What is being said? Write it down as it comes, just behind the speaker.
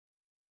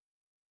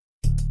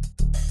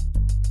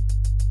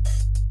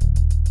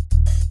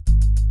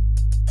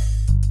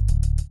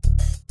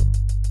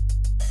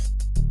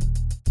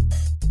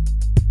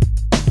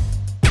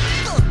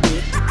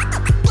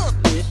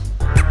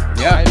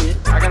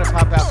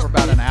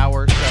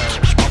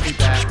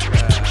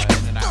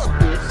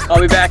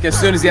back as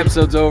soon as the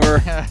episode's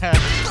over. Yeah.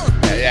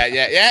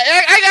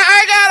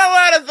 I got a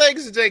lot of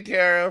things to take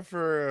care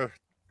of.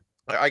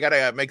 I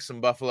gotta make some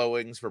buffalo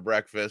wings for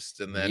breakfast,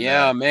 and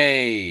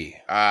then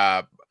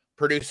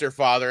producer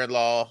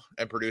father-in-law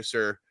and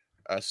producer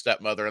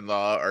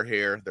stepmother-in-law are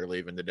here. They're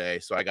leaving today,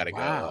 so I gotta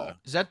go.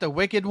 Is that the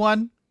wicked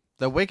one?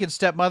 The wicked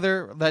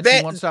stepmother that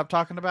you won't stop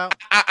talking about?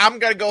 I'm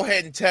gonna go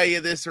ahead and tell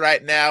you this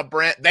right now,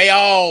 Brent. They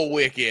all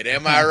wicked.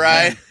 Am I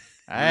right?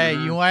 Hey,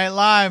 you ain't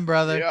lying,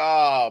 brother.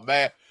 Oh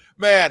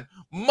man,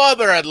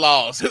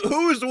 mother-in-laws.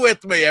 Who's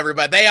with me,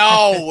 everybody? They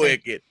all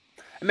wicked.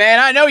 Man,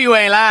 I know you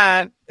ain't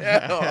lying.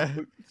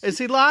 Is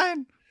he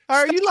lying?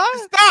 Are you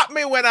lying? Stop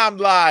me when I'm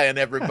lying,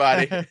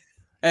 everybody.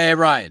 Hey,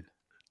 Ryan.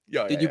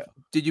 Did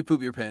you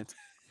poop your pants?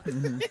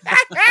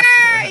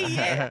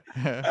 Yeah.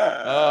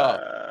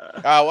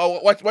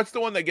 Well, what's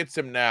the one that gets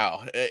him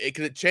now?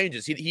 Because it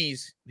changes.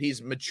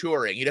 He's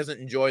maturing. He doesn't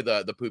enjoy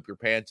the poop your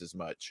pants as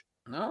much.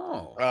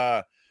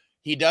 No.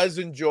 He does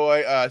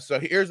enjoy. So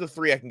here's the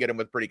three I can get him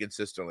with pretty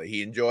consistently.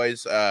 He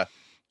enjoys. Do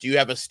you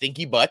have a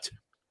stinky butt?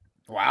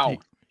 Wow.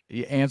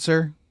 You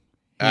answer.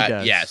 He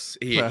does. Yes,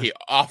 he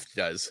oft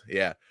does.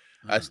 Yeah,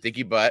 a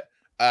stinky butt.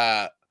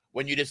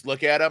 When you just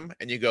look at him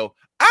and you go,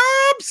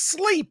 "I'm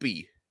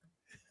sleepy."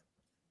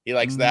 He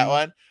likes that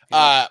one.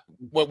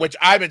 Which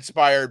I'm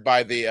inspired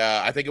by the.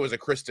 I think it was a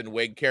Kristen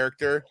Wiig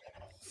character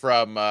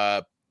from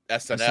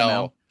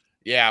SNL.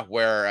 Yeah,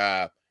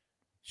 where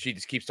she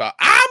just keeps talking.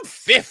 I'm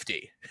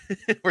 50.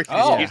 Where she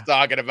just keeps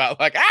talking about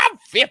like I'm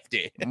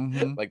 50.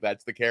 Like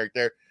that's the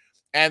character.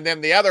 And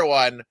then the other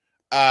one.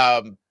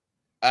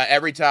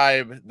 Every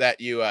time that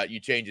you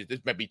change it,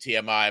 this might be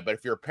TMI, but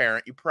if you're a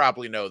parent, you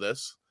probably know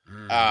this.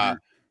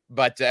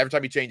 But every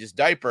time you change his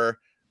diaper,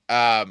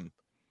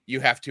 you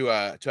have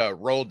to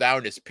roll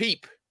down his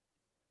peep,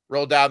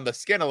 roll down the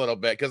skin a little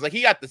bit because like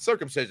he got the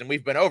circumcision,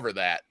 we've been over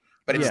that,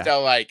 but it's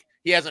still like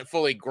he hasn't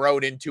fully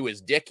grown into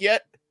his dick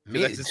yet.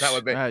 That's just not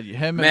what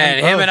him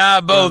and I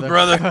both,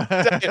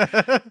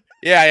 brother.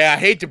 Yeah. I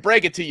hate to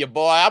break it to you,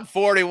 boy. I'm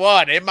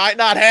 41. It might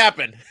not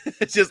happen.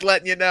 Just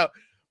letting you know.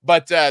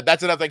 But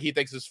that's another thing he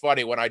thinks is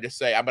funny when I just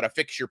say, I'm going to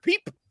fix your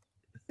peep.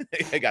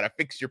 I got to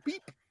fix your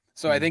peep.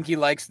 So I think he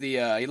likes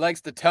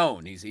the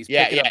tone. He's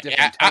picking up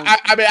different tones.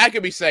 I mean, I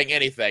could be saying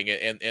anything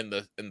in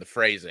the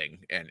phrasing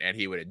and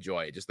he would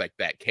enjoy it, just like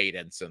that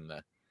cadence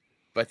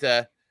but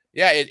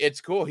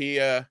it's cool. He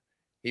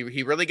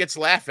really gets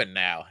laughing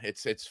now.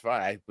 It's fun.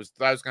 I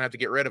thought I was going to have to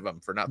get rid of him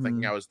for not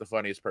thinking I was the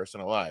funniest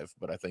person alive,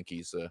 but I think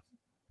he's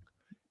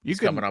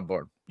coming on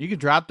board. You could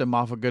drop them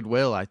off of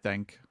Goodwill, I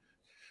think.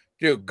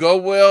 Dude,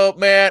 Goodwill,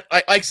 man.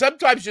 Like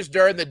sometimes just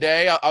during the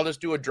day, I'll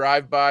just do a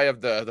drive-by of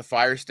the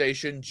fire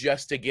station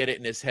just to get it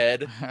in his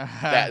head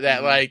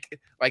that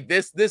like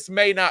this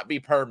may not be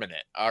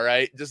permanent. All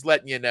right, just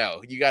letting you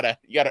know. You gotta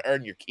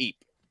earn your keep,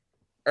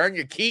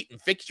 and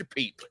fix your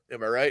peep.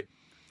 Am I right?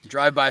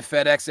 Drive by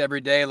FedEx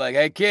every day, like,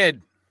 hey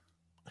kid,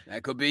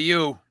 that could be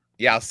you.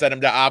 Yeah, I'll send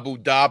him to Abu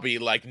Dhabi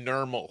like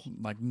normal.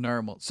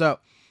 So,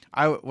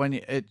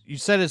 you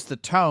said it's the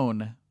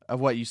tone of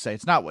what you say.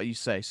 It's not what you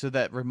say. So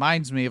that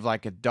reminds me of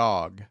like a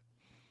dog.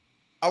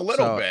 A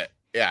little bit.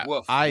 Yeah.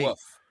 Woof,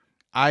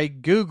 I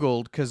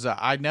Googled because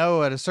I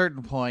know at a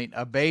certain point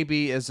a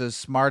baby is as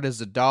smart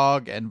as a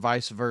dog and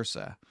vice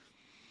versa.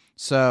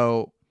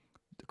 So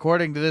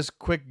according to this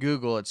quick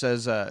Google, it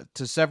says to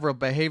several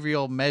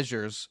behavioral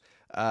measures,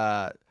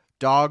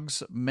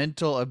 dogs'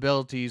 mental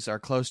abilities are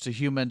close to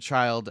human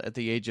child at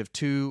the age of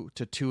 2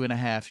 to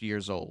 2.5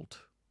 years old.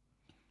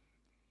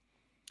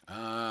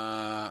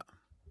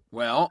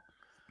 Well,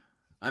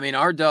 I mean,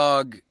 our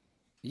dog,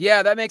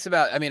 that makes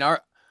about, I mean,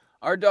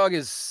 our dog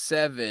is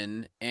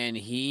 7 and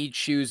he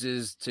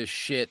chooses to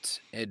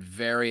shit at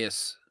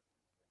various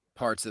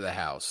parts of the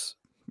house.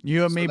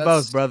 You and me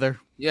both,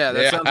 brother. Yeah,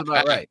 that sounds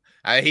about right.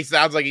 He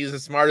sounds like he's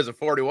as smart as a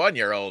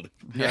 41-year-old.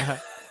 Yeah.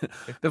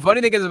 The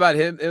funny thing is about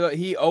him,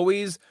 he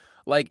always,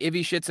 like, if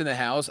he shits in the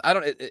house,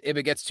 if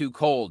it gets too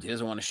cold, he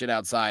doesn't want to shit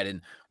outside,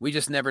 and we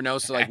just never know.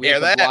 So, like, we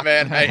hear that,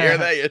 man. I hear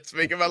that. You're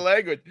speaking my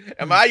language.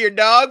 Am I your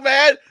dog,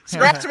 man?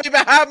 Scratch me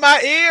behind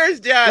my ears,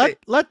 Johnny.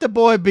 Let the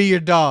boy be your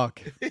dog.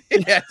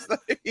 Yes, let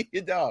me be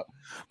your dog.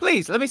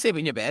 Please, let me sleep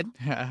in your bed.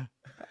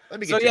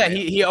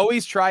 He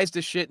always tries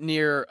to shit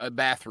near a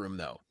bathroom,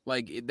 though.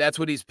 Like, that's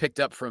what he's picked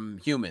up from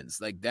humans.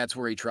 Like, that's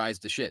where he tries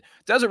to shit.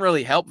 Doesn't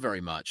really help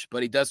very much,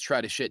 but he does try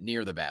to shit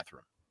near the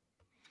bathroom.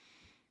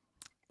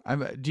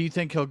 Do you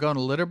think he'll go in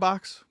a litter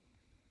box?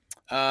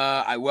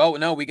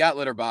 No, we got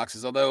litter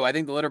boxes, although I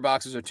think the litter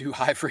boxes are too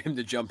high for him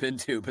to jump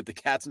into, but the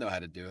cats know how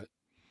to do it.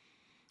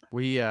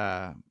 We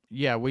have,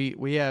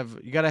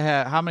 you got to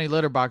have, how many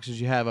litter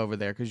boxes you have over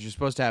there? Because you're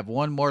supposed to have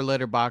one more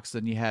litter box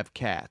than you have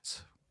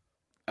cats.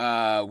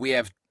 We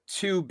have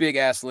 2 big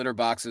ass litter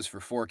boxes for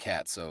 4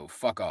 cats, so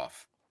fuck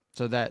off.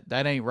 So that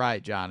ain't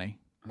right, Johnny.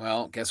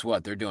 Well, guess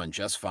what? They're doing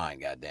just fine,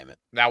 goddammit.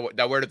 Now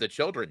where did the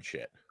children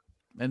shit?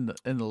 In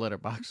the litter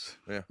box.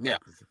 Yeah.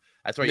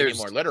 That's why you need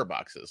more litter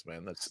boxes,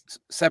 man. That's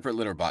separate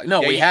litter box.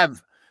 No, we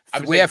have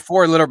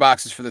 4 litter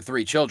boxes for the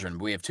 3 children,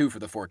 but we have 2 for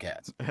the 4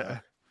 cats.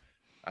 I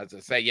was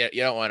gonna say, you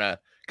don't want to,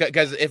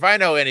 Because if I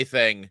know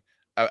anything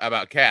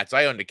about cats,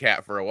 I owned a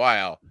cat for a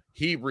while.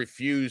 He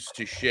refused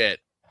to shit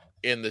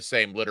in the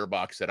same litter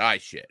box that I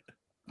shit.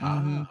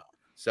 Mhm.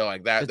 So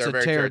like that, It's they're a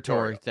very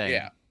territory territorial. thing.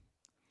 Yeah,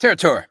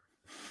 Territory.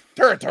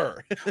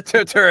 territory.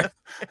 Territory.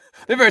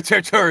 They're very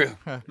territorial.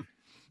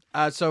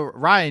 So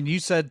Ryan, you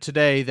said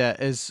today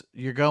that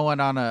you're going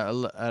on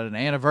an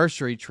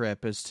anniversary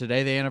trip. Is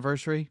today the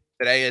anniversary?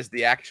 Today is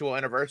the actual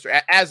anniversary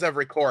as of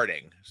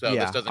recording. So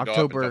Yeah, this doesn't go up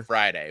October. until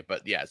Friday,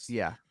 but yes,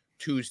 Yeah.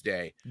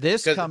 Tuesday.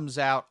 This 'Cause- comes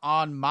out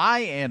on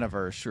my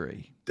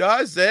anniversary.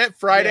 Does it?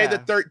 Friday the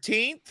Yeah.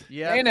 13th?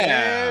 Yeah, Hey,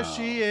 there now.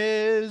 she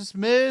is,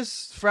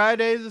 Miss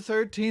Friday the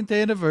 13th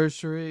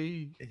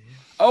anniversary.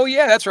 Oh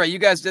yeah, that's right. You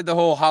guys did the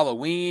whole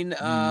Halloween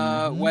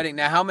Mhm. wedding.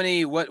 Now, how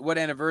many? What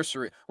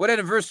anniversary? What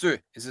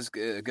anniversary is this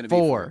going to be?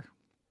 4.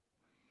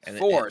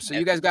 Four. So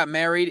you guys got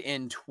married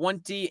in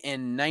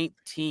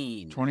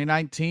 2019.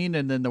 2019,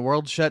 and then the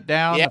world shut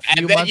down Yeah, a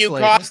few and then months you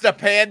later. caused a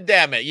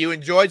pandemic. You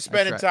enjoyed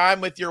spending right.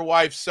 time with your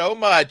wife so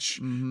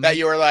much Mhm. that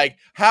you were like,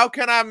 how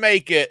can I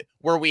make it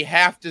where we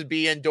have to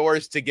be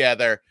indoors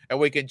together and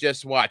we can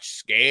just watch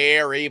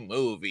scary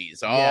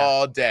movies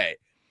all day?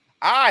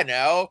 I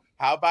know.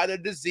 How about a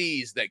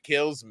disease that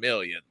kills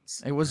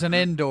millions? It was an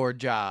indoor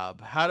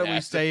job. How do we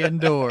Yes. stay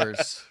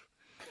indoors?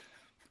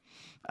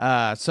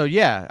 So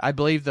yeah, I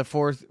believe the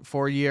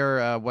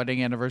 4-year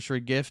wedding anniversary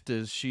gift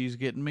is she's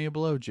getting me a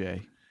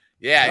blowjay.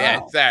 Yeah,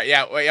 Wow. it's that.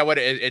 Yeah, what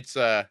it's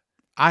I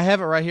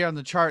have it right here on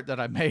the chart that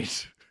I made.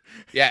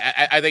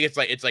 yeah, I think it's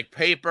like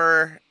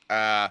paper.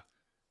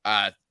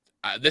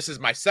 This is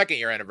my 2nd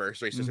year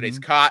anniversary, so today's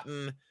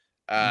cotton.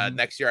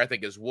 Next year I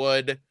think is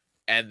wood,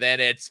 and then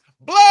it's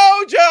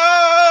blowjobs.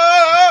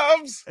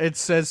 It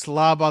says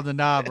slob on the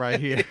knob right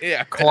here.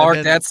 Yeah, Clark,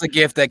 then- that's the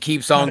gift that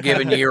keeps on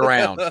giving you year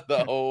round.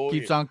 the whole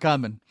Keeps year. on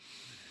coming.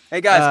 Hey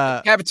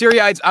guys,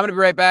 cafeteriaites, I'm gonna be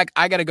right back.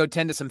 I gotta go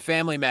tend to some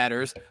family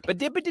matters. All right,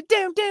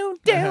 Stefan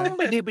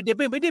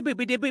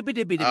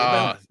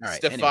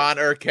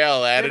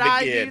Urkel at Did it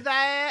I again. do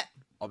that?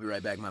 I'll be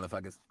right back,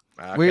 motherfuckers.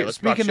 Okay, We're- let's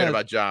talk speaking shit of-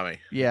 about Johnny.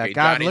 Yeah, Okay,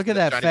 God, Johnny's- look at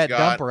that Johnny's fat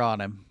gone. dumper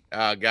on him.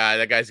 Oh god,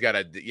 that guy's got a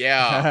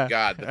oh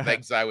god, the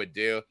things I would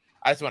do.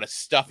 I just want to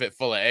stuff it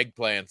full of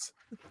eggplants.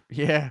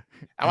 Yeah,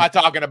 I'm not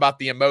talking about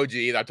the emoji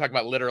either. I'm talking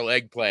about literal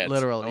eggplants.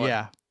 literally.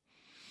 Yeah.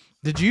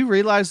 Did you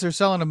realize they're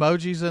selling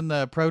emojis in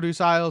the produce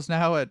aisles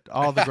now at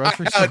all the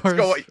grocery stores?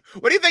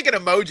 What do you think an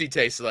emoji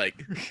tastes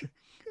like?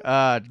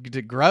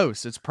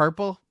 Gross. It's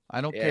purple.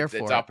 I don't care It's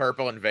for all it.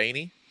 purple and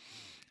veiny.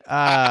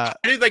 I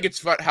do think it's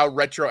fun how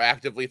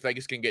retroactively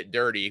things can get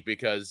dirty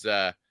because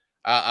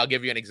I'll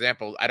give you an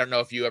example. I don't know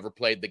if you ever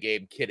played the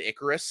game Kid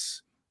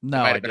Icarus. No,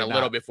 it might I have been did a not.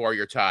 little before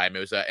your time. It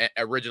was an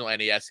original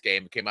NES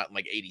game. It came out in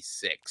like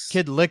 86.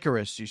 Kid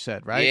Licorice, you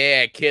said, right?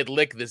 Yeah, Kid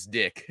Lick This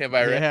Dick. Am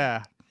I right?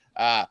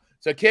 Yeah.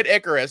 So Kid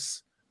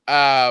Icarus,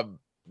 one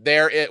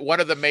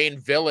of the main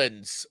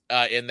villains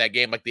in that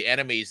game, like the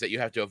enemies that you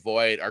have to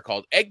avoid, are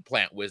called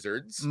eggplant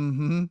wizards.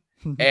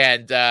 Mm-hmm.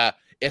 And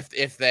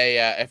if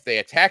they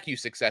attack you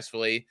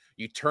successfully,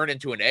 you turn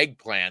into an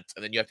eggplant,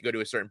 and then you have to go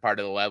to a certain part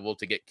of the level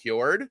to get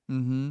cured.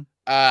 Mm-hmm.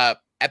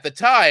 At the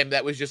time,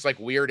 that was just like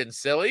weird and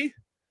silly.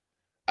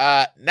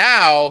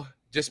 Now,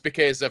 just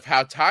because of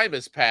how time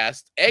has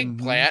passed,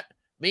 eggplant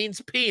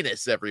means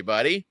penis.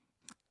 Everybody,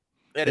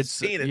 and it's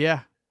penis.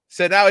 Yeah.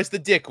 So now it's the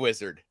dick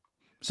wizard.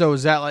 So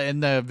is that like in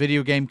the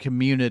video game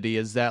community?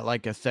 Is that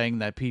like a thing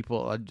that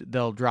people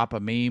they'll drop a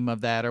meme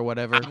of that or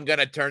whatever? I'm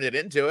gonna turn it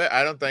into it.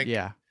 I don't think.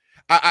 Yeah.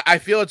 I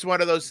feel it's one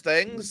of those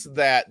things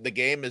that the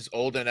game is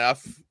old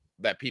enough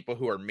that people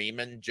who are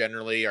memeing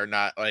generally are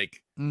not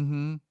like.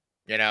 Mm-hmm.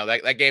 You know,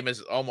 that game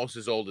is almost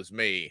as old as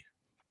me.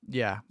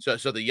 Yeah. So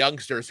the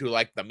youngsters who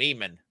like the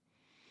memeing,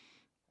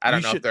 I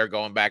don't know if they're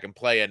going back and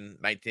playing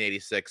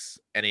 1986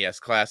 NES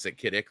Classic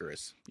Kid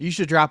Icarus. You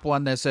should drop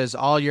one that says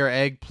 "All your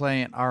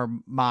eggplant are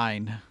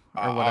mine"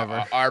 or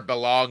whatever. Are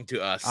belong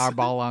to us. Are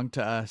belong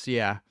to us.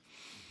 Yeah.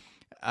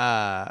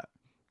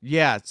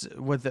 Yeah. It's,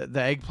 with the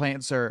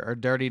eggplants are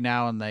dirty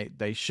now, and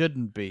they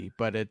shouldn't be.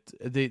 But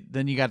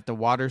then you got the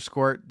water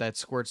squirt that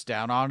squirts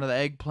down onto the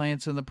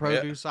eggplants in the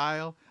produce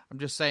aisle. I'm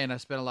just saying, I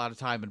spent a lot of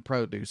time in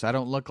produce. I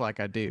don't look like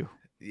I do.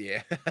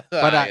 Yeah.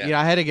 But yeah. you know,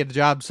 I had to get a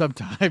job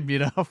sometime. You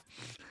know.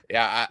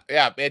 Yeah.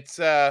 It's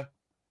I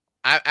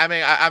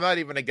mean, I'm not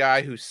even a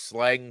guy who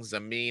slangs a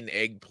mean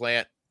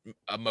eggplant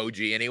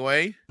emoji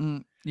anyway.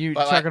 You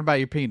But, talking about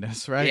your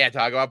penis, right? Yeah,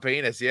 talk about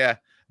penis. Yeah,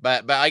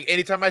 but like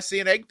anytime I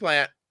see an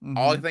eggplant,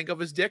 all I think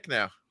of is dick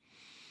now.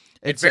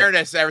 In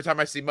fairness, every time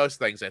I see most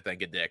things, I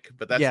think of dick.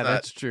 But that's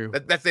that's true.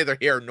 That's neither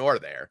here nor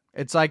there.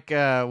 It's like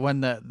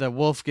when the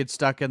wolf gets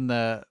stuck in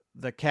the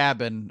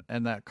cabin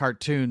and the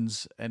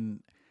cartoons,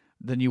 and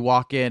then you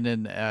walk in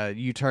and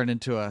you turn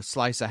into a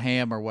slice of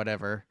ham or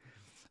whatever.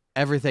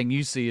 Everything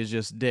you see is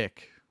just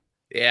dick.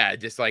 Yeah,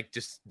 just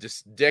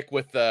dick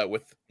with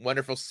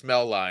wonderful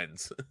smell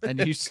lines And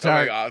you coming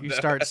start off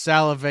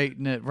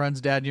salivating, it runs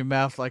down your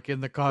mouth like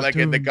in the like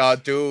in the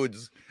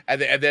cartoons. cartoons.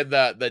 And then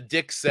the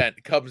dick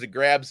scent comes and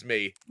grabs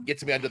me,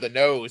 gets me under the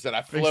nose, and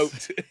I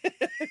float.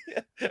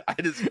 I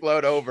just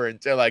float over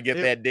until I get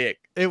that dick.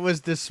 It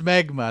was the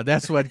smegma.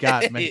 That's what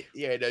got me.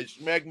 Yeah, the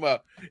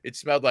smegma. It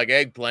smelled like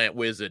eggplant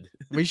wizard.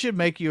 We should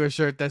make you a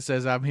shirt that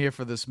says "I'm here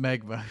for the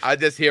smegma." I'm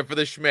just here for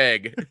the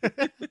schmeg.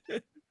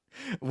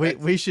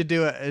 We should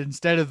do it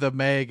instead of the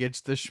meg.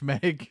 It's the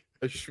schmeg.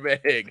 A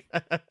schmeg.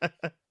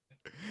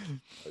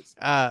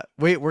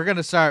 We're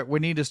gonna start. We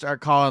need to start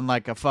calling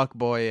like a fuck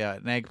boy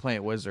an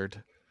eggplant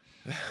wizard.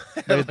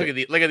 look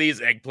at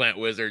these eggplant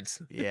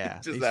wizards. Yeah,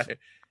 Just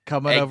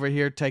coming over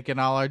here taking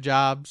all our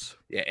jobs.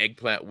 Yeah,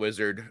 Eggplant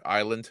Wizard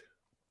Island.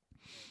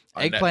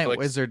 Eggplant Netflix.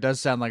 Wizard does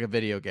sound like a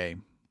video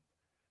game.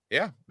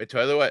 Yeah, it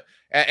totally what.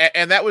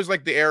 And that was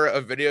like the era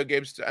of video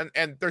games,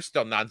 and there's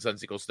still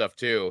nonsensical stuff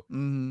too.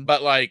 Mm-hmm.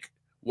 But like,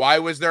 why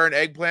was there an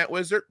Eggplant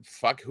Wizard?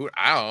 Fuck, who?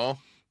 I don't know.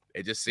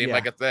 It just seemed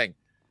like a thing.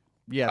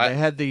 Yeah, they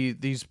had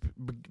these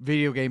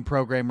video game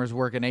programmers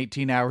working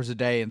 18 hours a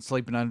day and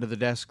sleeping under the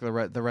desk the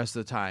rest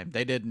of the time.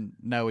 They didn't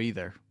know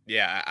either.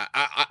 Yeah,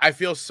 I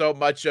feel so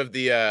much of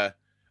the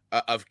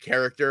of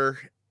character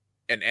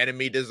and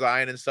enemy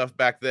design and stuff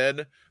back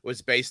then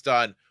was based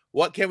on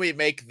what can we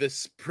make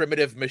this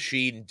primitive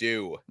machine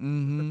do?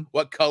 Mm-hmm.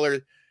 What color?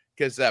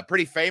 Because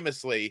pretty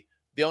famously,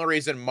 the only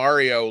reason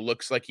Mario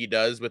looks like he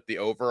does with the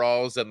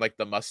overalls and like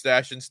the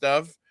mustache and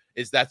stuff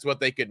is that's what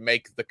they could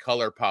make the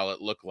color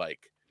palette look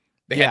like.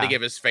 They had to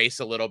give his face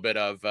a little bit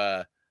of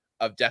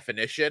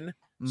definition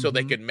so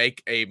they could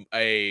make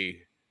a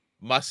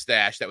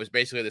mustache that was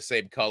basically the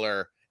same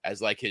color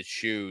as like his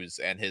shoes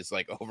and his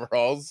like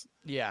overalls.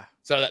 Yeah.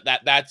 So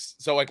that's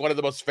so like one of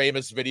the most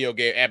famous video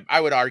game, and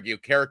I would argue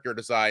character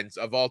designs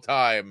of all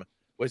time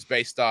was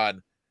based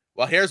on,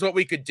 well, here's what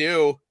we could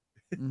do.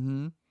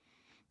 Mm-hmm.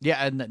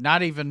 Yeah, and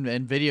not even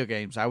in video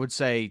games. I would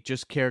say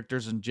just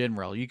characters in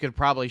general. You could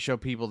probably show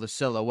people the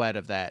silhouette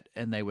of that,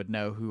 and they would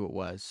know who it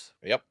was.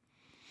 Yep.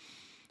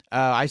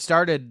 I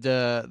started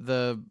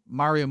the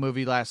Mario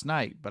movie last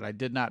night, but I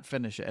did not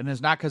finish it. And it's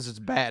not because it's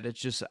bad. It's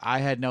just I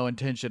had no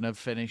intention of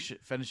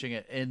finishing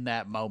it in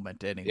that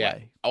moment anyway. Yeah.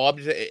 Oh,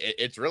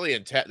 it's really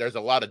intense. There's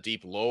a lot of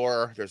deep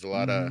lore. There's a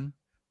lot of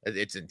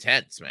it's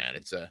intense, man.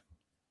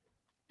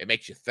 It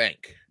makes you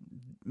think.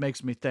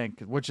 Makes me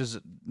think, which is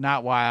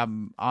not why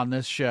I'm on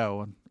this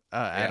show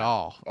at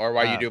all, or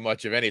why you do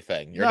much of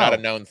anything. You're not a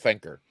known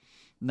thinker.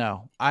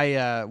 No,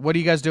 what are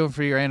you guys doing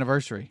for your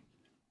anniversary?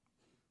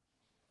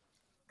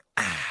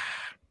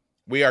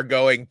 We are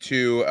going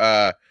to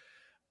I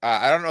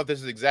don't know if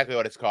this is exactly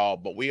what it's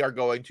called, but we are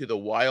going to the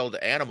Wild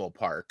Animal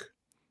Park.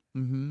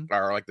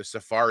 Or like the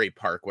Safari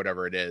Park,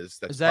 whatever it is.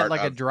 Is that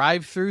like a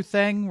drive-through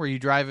thing where you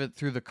drive it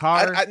through the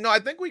car? No, I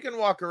think we can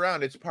walk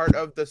around. It's part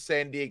of the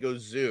San Diego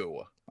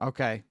Zoo.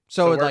 Okay,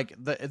 so like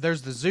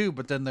there's the zoo,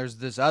 but then there's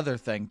this other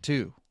thing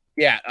too.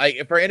 Yeah,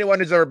 like for anyone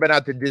who's ever been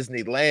out to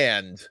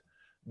Disneyland,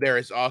 there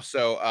is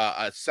also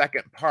a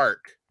second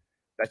park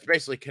that's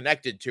basically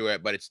connected to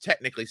it, but it's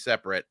technically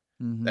separate.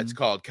 That's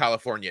called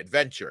California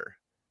Adventure.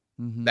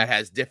 That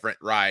has different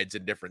rides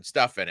and different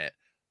stuff in it.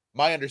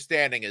 My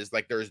understanding is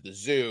like there's the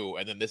zoo,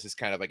 and then this is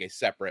kind of like a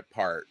separate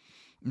part,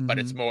 but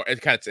it's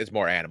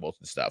more animals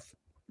and stuff.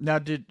 Now,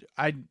 did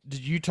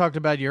you talked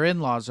about your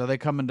in-laws? Are they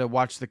coming to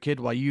watch the kid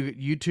while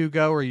you two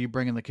go, or are you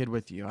bringing the kid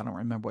with you? I don't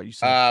remember what you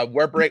said.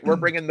 We're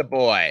bringing the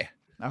boy.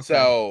 Okay.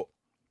 So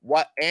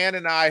what Ann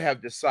and I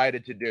have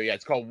decided to do,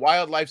 it's called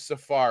Wildlife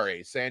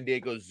Safari, San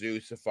Diego Zoo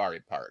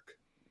Safari Park.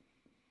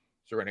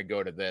 So we're gonna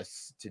go to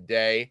this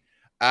today.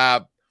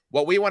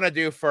 What we want to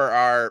do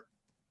for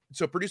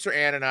so producer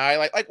Ann and I,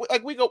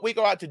 like we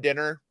go out to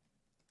dinner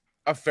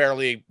a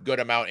fairly good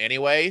amount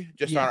anyway,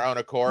 just on our own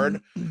accord.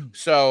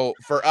 So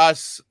for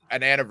us,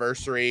 an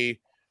anniversary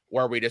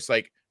where we just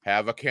like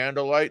have a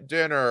candlelight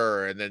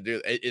dinner and then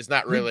it's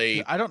not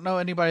really. I don't know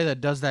anybody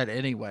that does that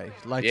anyway,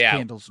 lights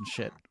candles and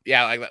shit.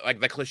 Yeah, like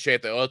the cliche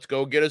that let's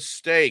go get a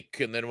steak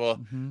and then we'll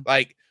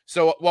like.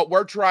 So what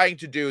we're trying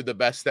to do the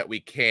best that we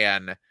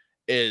can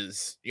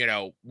is,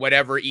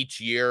 whatever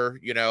each year,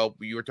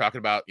 you were talking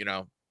about,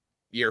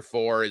 year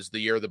 4 is the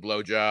year of the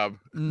blowjob,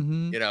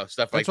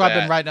 stuff like that. That's why I've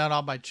been writing down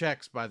all my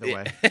checks, by the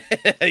way.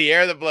 The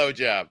year of the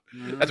blowjob.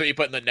 That's what you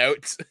put in the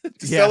notes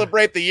to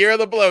celebrate the year of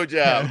the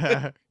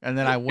blowjob. And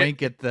then I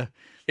wink at the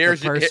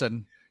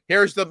person.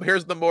 Here's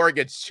the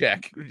mortgage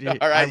check.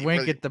 All right, I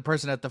wink at the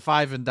person at the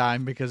 5 and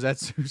dime because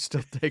that's who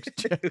still takes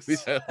checks.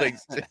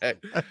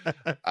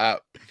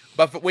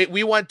 But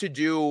we want to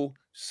do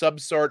some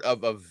sort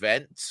of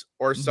event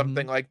or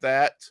something like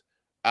that,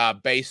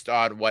 based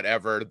on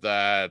whatever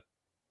the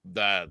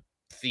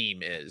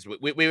theme is.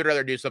 We would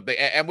rather do something,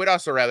 and we'd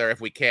also rather,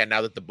 if we can,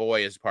 now that the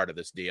boy is part of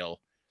this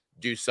deal,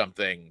 do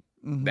something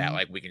that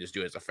like we can just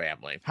do as a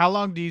family. How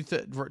long do you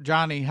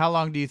Johnny, how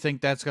long do you think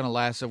that's going to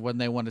last of when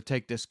they want to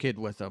take this kid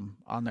with them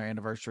on their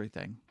anniversary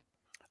thing?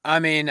 I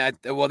mean,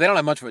 well, they don't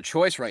have much of a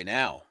choice right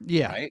now.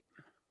 Yeah. Right.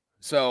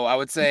 So I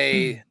would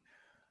say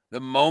the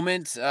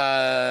moment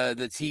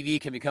the TV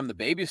can become the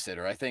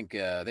babysitter, I think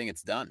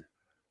it's done.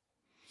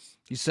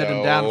 You sit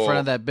him down in front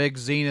of that big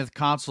Zenith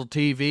console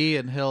TV,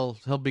 and he'll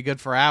be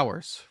good for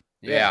hours.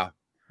 Yeah.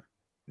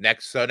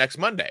 Next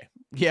Monday.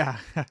 Yeah.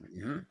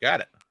 Mm-hmm.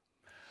 Got it.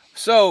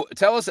 So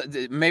tell us,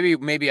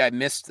 maybe I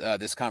missed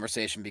this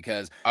conversation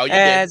because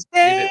as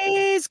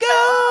days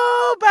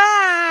go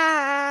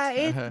by,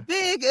 it's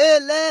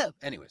bigger love.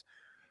 Anyways,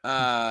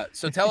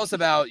 so tell us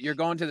about, you're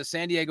going to the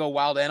San Diego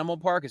Wild Animal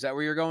Park. Is that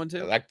where you're going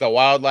to? Like the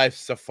Wildlife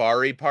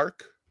Safari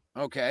Park.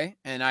 Okay,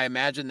 and I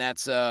imagine that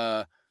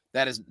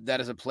is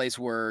a place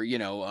where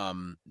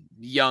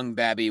young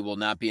Babby will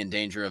not be in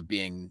danger of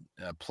being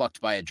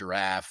plucked by a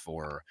giraffe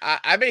or.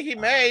 I mean, he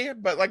may,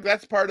 but like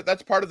that's part of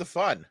the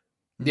fun.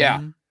 Yeah.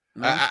 Mm-hmm.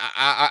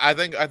 I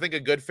think a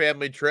good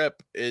family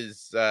trip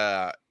is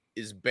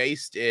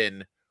based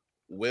in,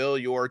 will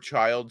your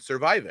child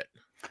survive it?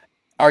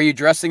 Are you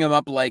dressing him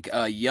up like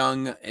a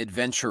young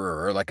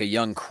adventurer or like a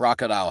young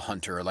crocodile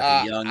hunter, like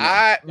a young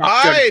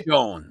Dr.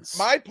 Jones?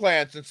 My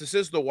plan, since this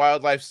is the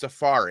Wildlife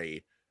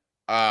Safari,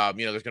 there's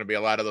going to be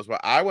a lot of those,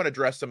 but I want to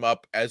dress him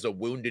up as a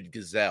wounded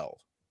gazelle.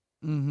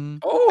 Mm-hmm.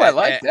 Oh, I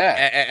like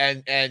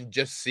that. And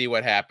just see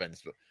what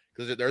happens.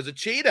 Because there's a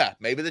cheetah.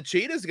 Maybe the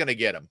cheetah's going to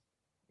get him.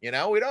 We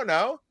don't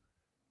know.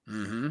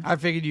 Mm-hmm. I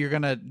figured you're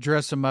gonna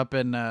dress him up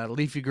in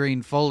leafy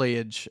green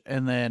foliage,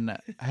 and then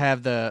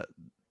have the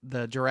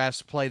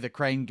giraffes play the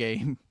crane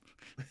game.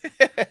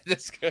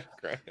 That's good.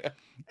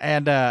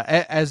 And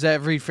as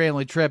every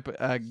family trip,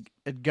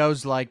 it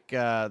goes like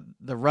the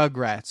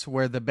Rugrats,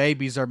 where the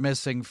babies are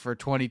missing for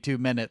 22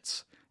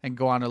 minutes and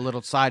go on a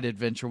little side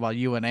adventure while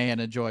you and Ann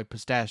enjoy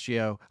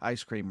pistachio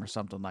ice cream or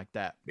something like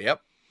that.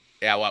 Yep.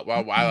 Yeah.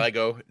 While I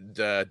go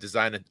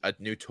design a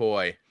new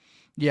toy.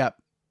 Yep.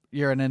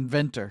 You're an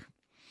inventor.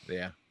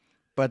 Yeah.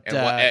 But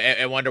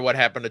and wonder what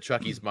happened to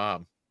Chucky's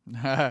mom.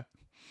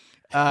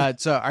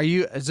 So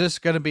is this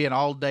going to be an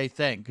all day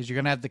thing? Because you're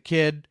going to have the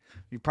kid.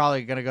 You're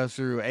probably going to go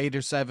through 8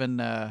 or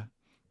 7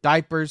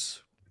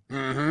 diapers.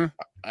 Mm-hmm.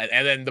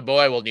 And then the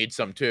boy will need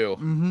some too.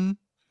 Mm-hmm.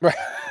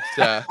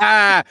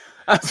 I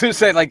was going to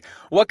say, like,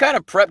 what kind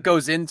of prep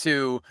goes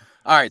into?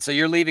 All right, so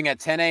you're leaving at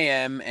 10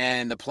 a.m.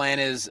 and the plan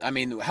is, I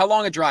mean, how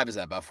long a drive is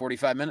that? About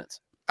 45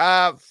 minutes?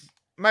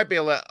 Might be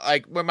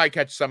like we might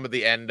catch some of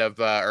the end of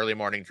early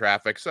morning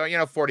traffic,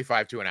 so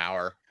 45 to an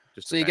hour.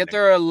 So you get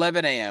there at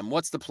 11 a.m.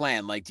 What's the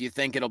plan? Like, do you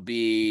think it'll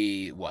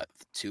be what,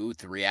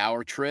 2-3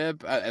 hour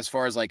trip? As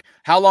far as like,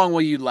 how long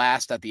will you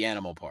last at the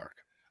animal park?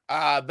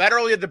 That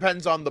really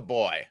depends on the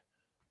boy.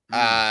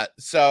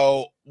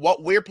 So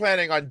what we're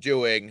planning on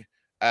doing,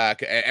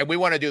 and we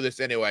want to do this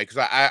anyway,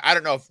 because I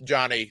don't know if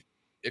Johnny,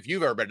 if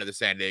you've ever been to the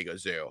San Diego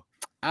Zoo.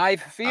 I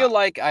feel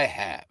like I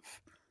have.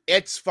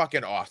 It's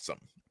fucking awesome.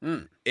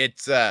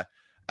 It's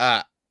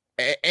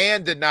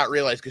Anne did not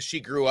realize, because she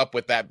grew up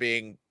with that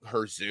being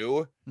her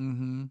zoo.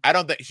 Mm-hmm. I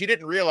don't think she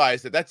didn't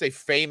realize that that's a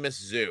famous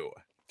zoo.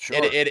 Sure.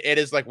 It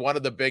is like one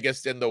of the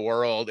biggest in the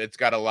world. It's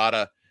got a lot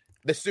of,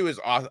 the zoo is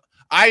awesome.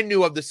 I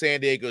knew of the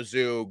San Diego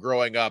Zoo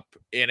growing up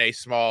in a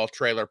small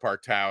trailer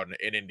park town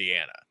in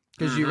Indiana.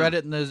 Because you read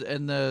it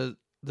in the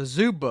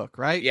zoo book,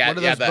 right? Yeah. What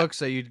are those books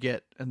that you'd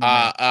get?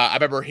 I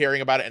remember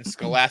hearing about it in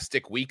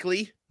Scholastic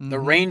Weekly. The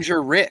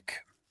Ranger Rick.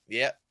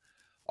 Yeah.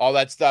 All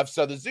that stuff.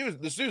 So the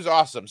zoo's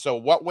awesome. So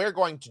what we're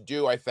going to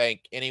do, I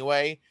think,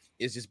 anyway,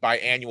 is just buy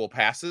annual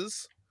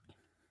passes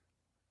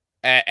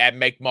and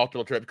make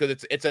multiple trips,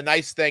 because it's a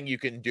nice thing you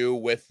can do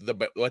with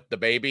the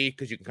baby,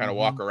 because you can kind of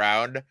walk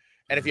around.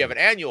 And if you have an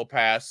annual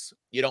pass,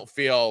 you don't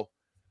feel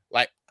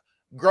like,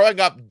 growing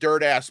up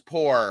dirt ass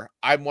poor,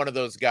 I'm one of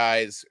those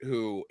guys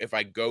who, if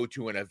I go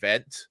to an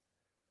event,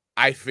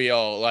 I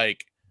feel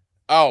like,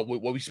 oh,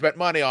 well, we spent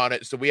money on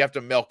it, so we have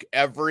to milk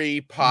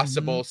every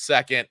possible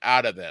second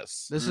out of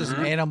this. This is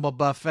an animal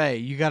buffet.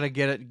 You got to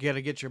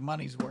get your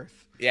money's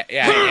worth.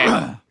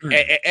 Yeah.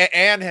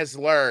 Anne has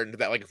learned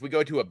that, like, if we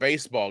go to a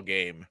baseball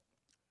game,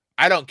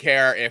 I don't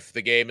care if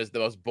the game is the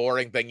most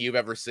boring thing you've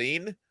ever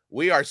seen.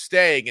 We are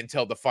staying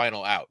until the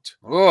final out.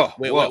 Oh,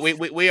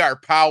 we are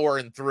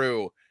powering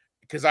through,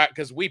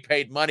 because we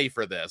paid money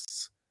for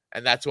this,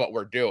 and that's what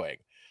we're doing.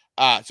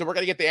 So we're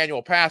gonna get the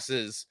annual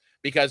passes,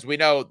 because we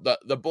know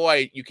the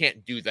boy, you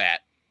can't do that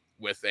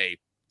with a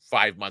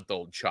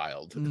 5-month-old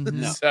child.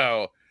 Mm-hmm.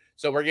 So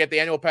we're gonna get the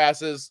annual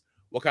passes.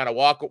 We'll kind of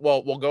walk.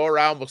 We'll go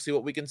around. We'll see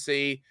what we can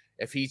see.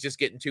 If he's just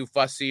getting too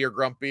fussy or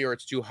grumpy, or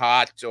it's too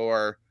hot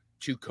or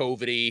too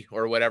COVIDy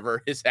or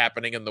whatever is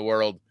happening in the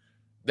world,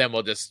 then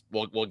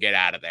we'll get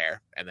out of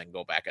there and then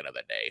go back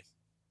another day.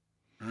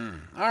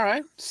 All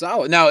right,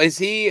 solid. Now, is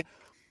he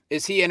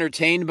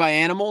entertained by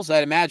animals?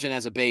 I'd imagine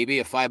as a baby,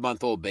 a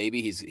 5-month-old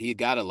baby, he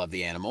gotta love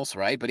the animals,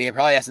 right? But he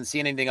probably hasn't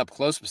seen anything up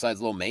close besides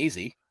little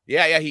Maisie.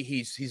 Yeah.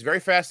 He's very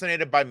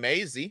fascinated by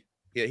Maisie.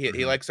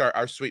 He likes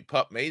our sweet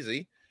pup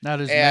Maisie. Now,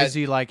 does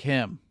Maisie like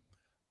him?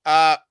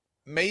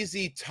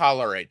 Maisie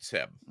tolerates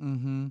him.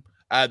 Mm-hmm.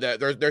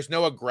 There's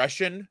no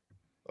aggression.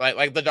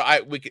 Like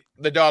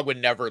the dog would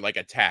never like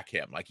attack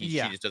him. Like she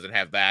just doesn't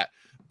have that.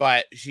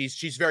 But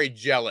she's very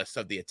jealous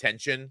of the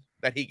attention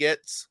that he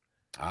gets.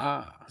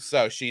 Ah.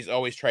 So she's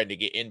always trying to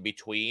get in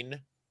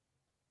between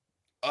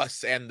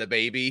us and the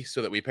baby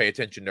so that we pay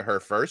attention to her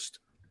first.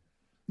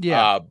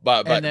 Yeah. And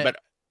But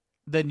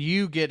then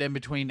you get in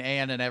between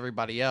Anne and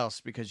everybody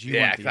else because you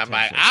yeah, want the 'cause I'm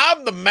like, attention.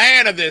 I'm the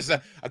man of this.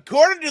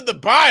 According to the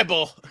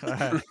Bible,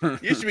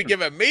 you should be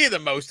giving me the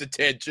most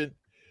attention.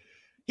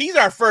 He's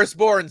our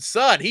firstborn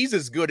son. He's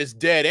as good as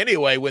dead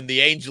anyway when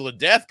the angel of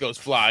death goes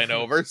flying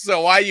over.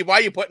 So why you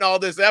putting all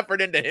this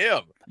effort into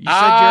him? You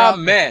said you're on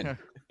Amen.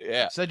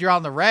 Yeah. said you're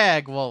on the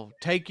rag. Well,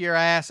 take your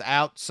ass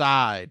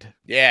outside.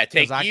 Yeah,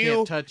 take I you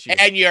can't touch you.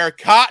 and your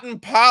cotton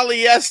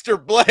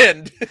polyester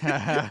blend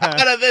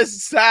out of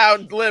this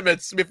sound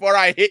limits before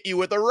I hit you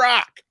with a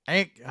rock.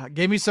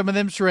 Give me some of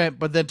them shrimp,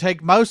 but then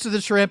take most of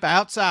the shrimp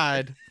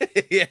outside.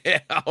 Yeah,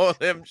 all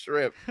them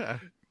shrimp.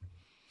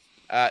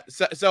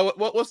 So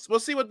we'll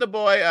see what the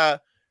boy.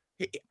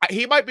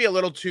 He might be a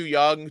little too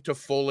young to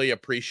fully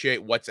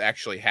appreciate what's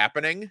actually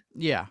happening.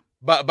 Yeah,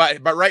 But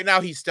right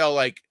now he's still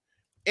like,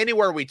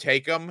 anywhere we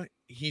take him,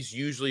 he's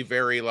usually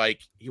very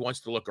like, he wants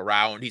to look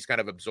around. He's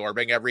kind of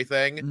absorbing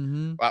everything.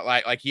 mm-hmm. But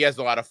like he has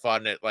a lot of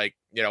fun at, like,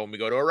 you know, when we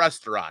go to a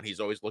restaurant, he's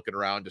always looking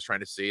around, just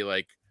trying to see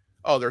like,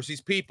 oh, there's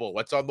these people.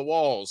 What's on the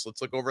walls?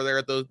 Let's look over there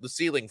at the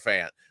ceiling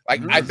fan.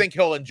 Like, I think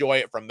he'll enjoy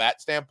it from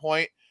that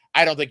standpoint.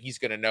 I don't think he's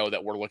going to know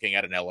that we're looking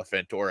at an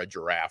elephant or a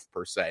giraffe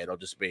per se. It'll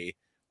just be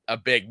a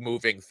big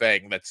moving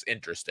thing that's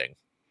interesting.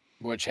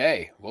 Which,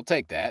 hey, we'll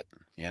take that,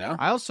 you know?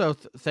 I also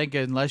think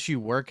unless you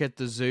work at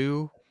the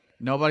zoo,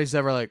 nobody's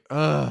ever like,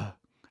 ugh,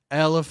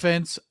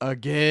 elephants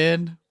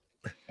again.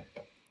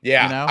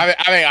 Yeah, You know?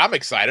 I mean, I'm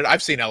excited.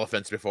 I've seen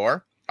elephants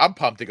before. I'm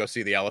pumped to go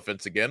see the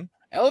elephants again.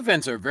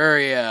 Elephants are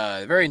very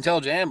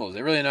intelligent animals.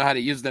 They really know how to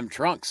use them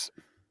trunks.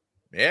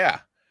 Yeah,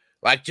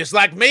 just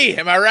like me.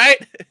 Am I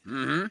right?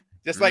 Mm-hmm.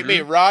 Just like me,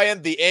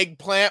 Ryan, the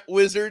eggplant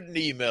wizard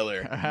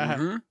Niemiller.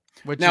 Mm-hmm.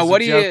 Which Now, is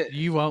what a do joke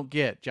you won't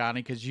get,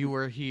 Johnny, because you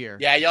were here.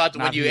 Yeah, you'll have to,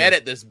 Not when you here.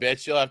 edit this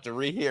bitch, you'll have to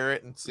rehear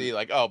it and see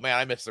like, oh man,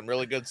 I missed some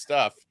really good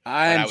stuff. when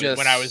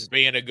I was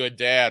being a good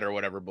dad or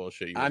whatever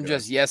bullshit you were I'm doing.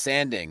 just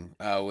yes-anding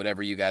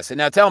whatever you guys say.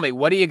 Now tell me,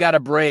 what do you got to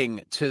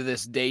bring to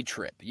this day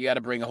trip? You got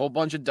to bring a whole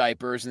bunch of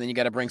diapers, and then you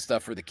got to bring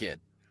stuff for the kid.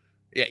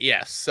 Yeah,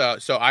 yes.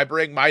 So I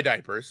bring my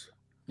diapers.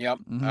 Yep.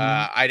 Mhm.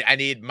 I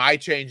need my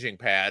changing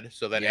pad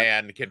so that Yep.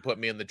 Anne can put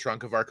me in the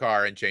trunk of our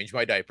car and change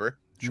my diaper,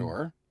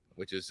 Sure.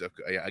 which is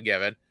a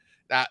given.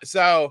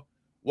 So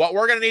what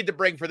we're gonna need to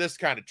bring for this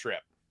kind of trip.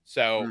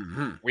 So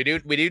Mhm. we do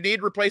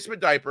need replacement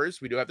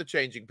diapers. We do have the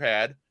changing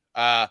pad.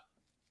 At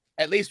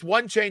least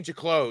one change of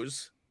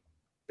clothes,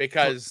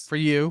 because For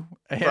you.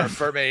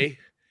 for me,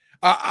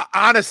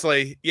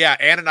 honestly, yeah,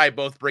 Anne and I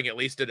both bring at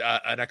least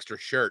an extra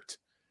shirt,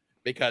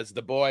 because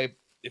the boy,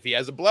 if he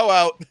has a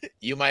blowout,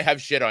 you might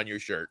have shit on your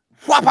shirt.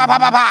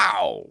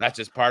 Wow. That's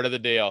just part of the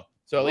deal.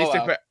 So at least,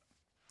 Blowout.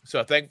 so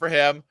a thing for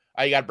him.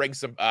 You got to bring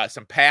some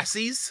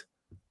passies.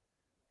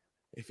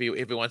 If he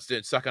wants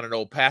to suck on an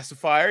old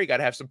pacifier, you got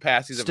to have some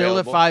passies Still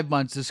available. at 5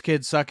 months, this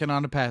kid's sucking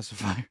on a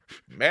pacifier.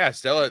 Yeah,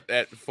 still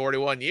at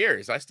 41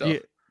 years. I still. Yeah.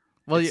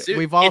 Well, It soo-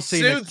 we've all it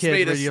seen a soothes me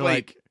kid to where you're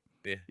sleep.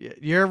 like, Yeah.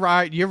 you're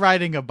right. You're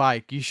riding a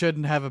bike. You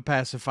shouldn't have a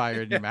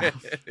pacifier in your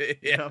mouth.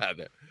 Yeah.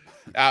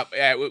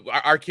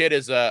 Our kid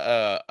is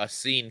a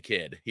scene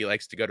kid. He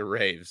likes to go to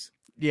raves.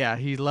 Yeah,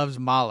 he loves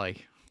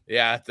Molly.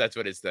 Yeah, that's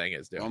what his thing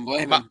is doing. Don't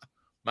blame him.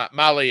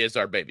 Molly is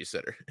our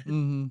babysitter.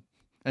 Mm-hmm.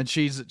 And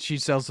she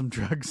sells some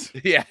drugs.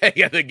 Yeah,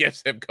 that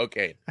gives him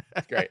cocaine.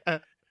 That's great.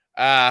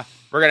 We're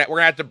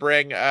gonna have to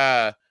bring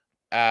the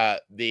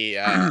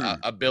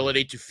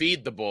ability to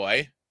feed the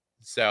boy.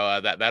 So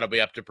that'll be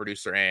up to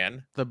producer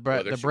Anne. The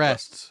Whether she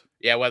breasts.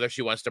 Yeah, whether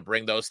she wants to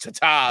bring those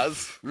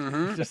tatas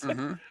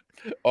Mm-hmm.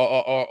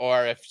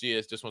 or if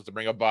she just wants to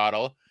bring a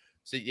bottle.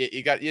 So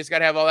you just got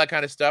to have all that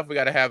kind of stuff. We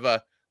got to have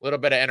a little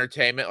bit of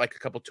entertainment, like a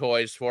couple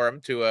toys for him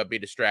to be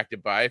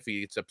distracted by if he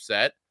gets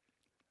upset.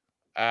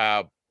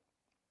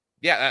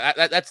 Yeah,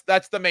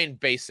 that's the main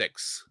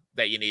basics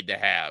that you need to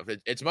have.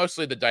 It's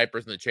mostly the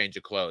diapers and the change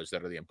of clothes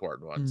that are the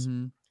important ones.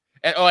 Mm-hmm.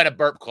 And a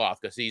burp cloth,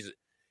 because he's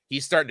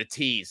starting to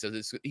tease. So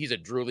he's a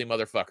drooly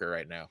motherfucker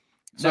right now.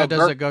 So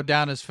does it go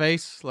down his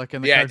face like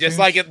in the cartoons?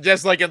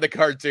 just like in the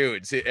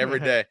cartoons every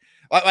day.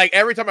 Like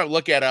every time I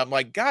look at him, I'm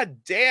like, God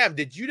damn,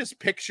 did you just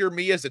picture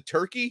me as a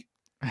turkey?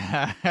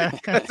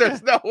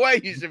 There's no way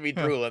you should be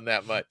drooling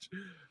that much.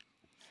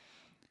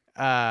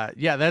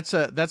 Yeah, that's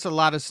a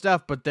lot of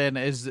stuff. But then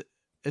is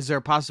there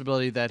a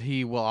possibility that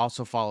he will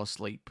also fall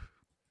asleep?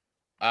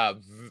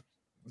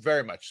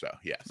 Very much so.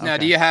 Yes. Now,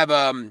 Okay. do you have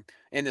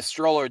in the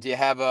stroller? Do you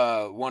have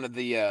one of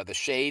the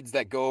shades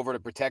that go over to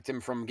protect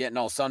him from getting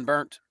all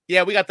sunburnt?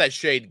 Yeah, we got that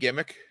shade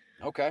gimmick.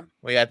 Okay,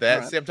 We got that. All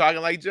right. See, I'm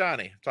talking like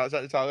Johnny.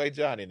 Talking like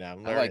Johnny now.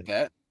 I'm I like learning.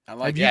 that. I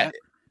like you- that.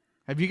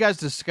 Have you guys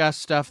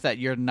discussed stuff that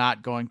you're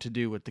not going to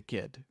do with the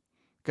kid?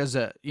 Because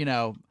I was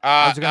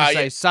going to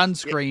say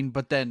sunscreen,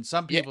 but then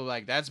some people are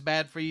like, that's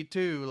bad for you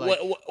too. Like,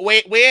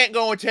 we ain't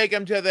going to take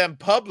him to them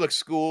public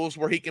schools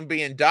where he can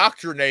be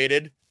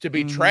indoctrinated to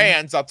be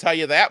trans. I'll tell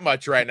you that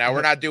much right now.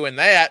 We're not doing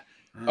that.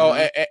 Mhm.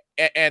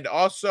 Oh, and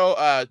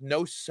also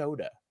no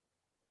soda.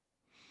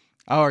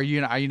 Oh, are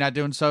you not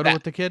doing soda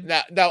with the kid?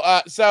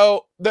 No.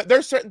 So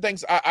there's certain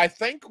things I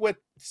think with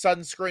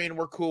sunscreen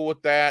we're cool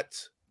with that.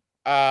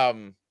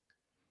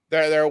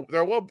 There'll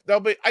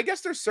be. I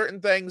guess there's certain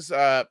things.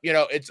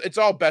 It's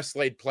all best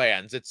laid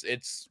plans.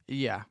 It's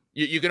Yeah.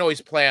 you can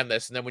always plan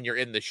this, and then when you're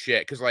in the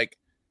shit, because like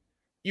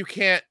you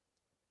can't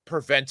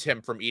prevent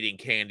him from eating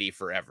candy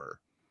forever.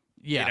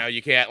 Yeah.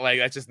 You can't, like,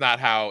 that's just not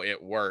how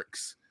it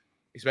works.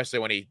 Especially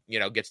when he,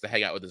 gets to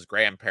hang out with his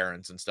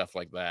grandparents and stuff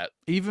like that.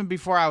 Even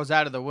before I was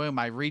out of the womb,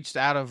 I reached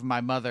out of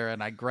my mother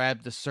and I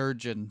grabbed the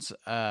surgeon's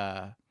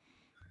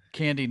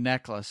candy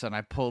necklace and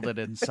I pulled it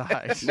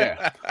inside.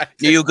 Yeah.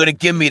 You're going to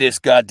give me this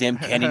goddamn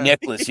candy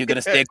necklace. You're going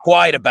to stay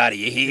quiet about it,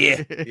 you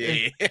hear?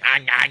 Yeah.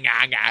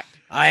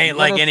 I ain't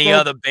like any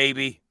other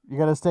baby. You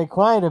gotta stay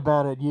quiet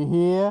about it, you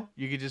hear?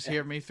 You could just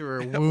hear me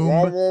through her Wah, womb.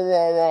 wah,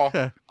 wah,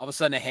 wah. All of a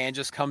sudden, a hand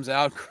just comes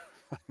out,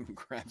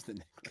 grabs the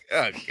necklace.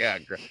 Oh,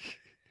 God.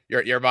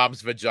 Your mom's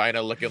vagina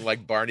looking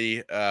like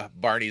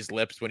Barney's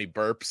lips when he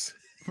burps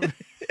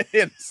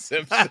in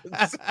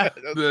Simpsons.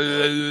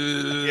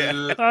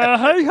 Yeah.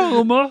 Hey,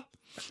 Homer.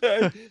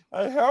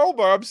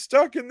 Homer, I'm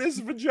stuck in this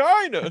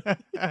vagina.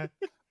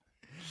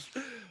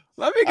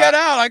 Let me get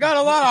out. I got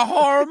a lot of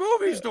horror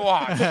movies to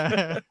watch.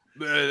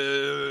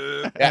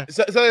 Yeah,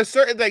 so there's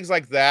certain things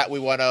like that we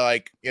want to,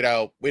 like, we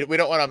don't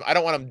want them. I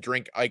don't want them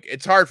drink. Like,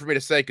 it's hard for me to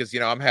say because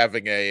I'm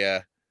having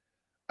a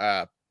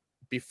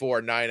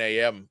before 9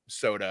 a.m.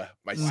 soda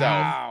myself.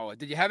 Wow.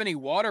 Did you have any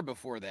water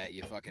before that,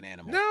 you fucking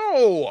animal?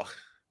 No,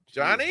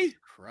 Johnny. Jesus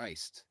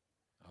Christ.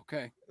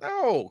 Okay.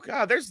 No,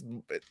 God.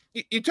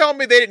 You telling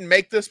me they didn't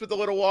make this with a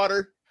little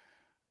water?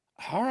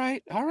 All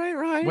right,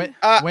 Ryan. When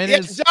Yeah,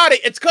 is Johnny?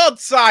 It's called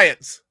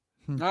science.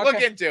 Okay.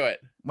 Look into it.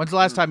 when's the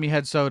last time you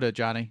had soda,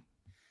 Johnny?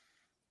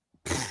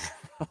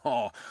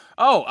 Oh,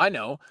 I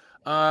know.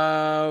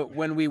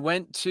 When we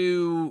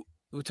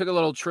took a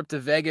little trip to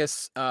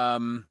Vegas.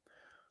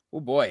 Oh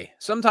boy,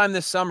 sometime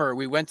this summer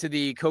we went to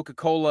the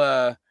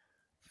Coca-Cola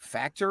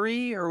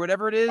factory or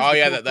whatever it is. Oh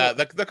yeah,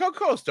 the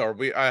Coca-Cola store.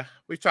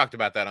 We've talked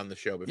about that on the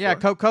show before. Yeah,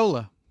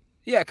 Coca-Cola.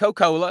 Yeah,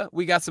 Coca-Cola.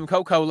 We got some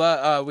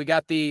Coca-Cola. We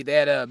got they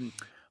had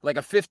like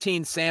a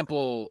 15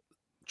 sample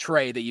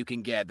tray that you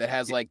can get that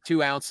has like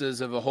 2 ounces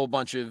of a whole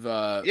bunch of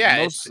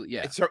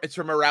it's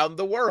from around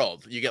the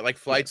world. You get like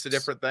flights to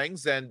different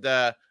things, and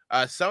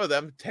some of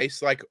them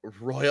taste like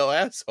royal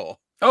asshole.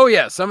 Oh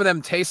yeah, some of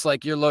them taste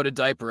like your loaded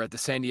diaper at the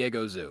San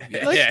Diego Zoo.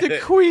 Yeah. Like the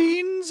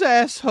Queen's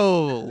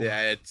asshole.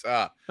 Yeah, it's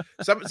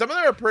some of them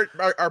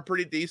are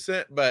pretty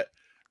decent, but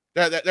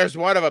there's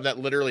one of them that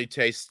literally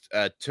tastes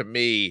to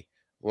me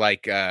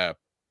like an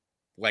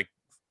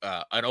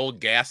old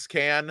gas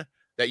can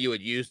that you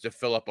would use to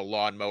fill up a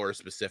lawnmower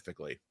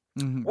specifically.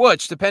 Mhm.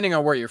 Which, depending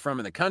on where you're from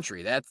in the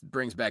country, that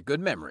brings back good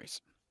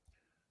memories.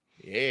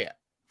 Yeah.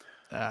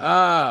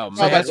 Oh,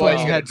 So man. that's why boy's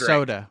you gonna had drink.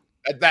 soda.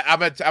 I'm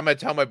gonna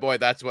tell my boy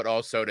that's what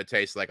all soda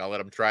tastes like. I'll let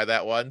him try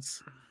that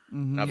once.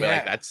 Mhm. I'll be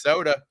like, that's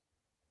soda.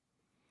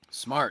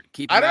 Smart.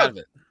 Keep I him don't- out of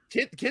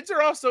it. Kids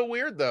are also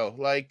weird though.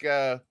 Like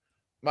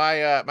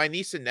my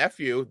niece and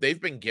nephew, they've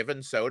been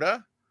given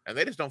soda and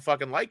they just don't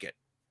fucking like it.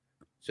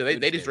 So they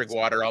Good just drink kids.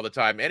 water all the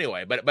time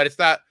anyway. But it's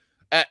not.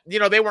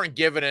 They weren't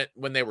given it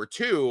when they were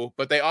 2,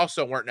 but they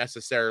also weren't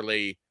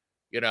necessarily,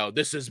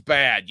 this is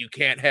bad. You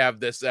can't have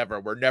this ever.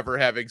 We're never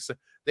having.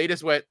 They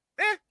just went,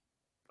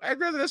 I'd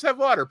rather just have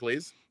water,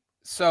 please.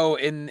 So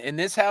in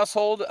this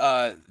household,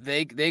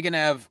 they can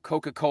have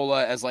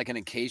Coca-Cola as like an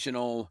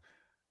occasional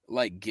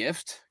like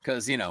gift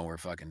because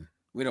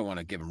we don't want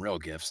to give them real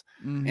gifts,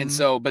 Mhm. and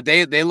so but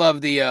they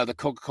love the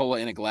Coca-Cola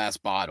in a glass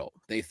bottle.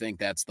 They think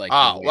that's like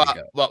the way to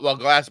go. Well,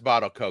 glass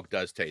bottle Coke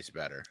does taste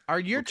better. Are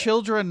your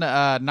children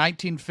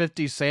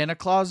 1950s Santa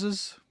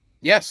Clauses?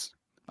 Yes,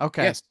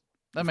 Okay. yes,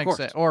 That of makes course.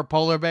 sense. Or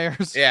polar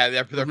bears? Yeah,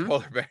 they're Mhm.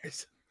 polar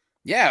bears.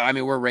 Yeah. I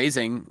mean, we're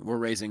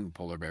raising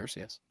polar bears.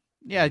 Yes.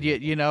 Yeah,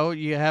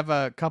 you have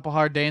a couple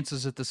hard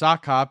dances at the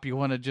sock hop. You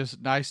want a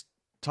just nice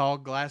tall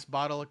glass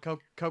bottle of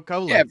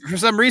Coca-Cola. Yeah. For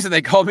some reason,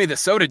 they called me the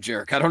soda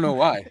jerk. I don't know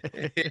why.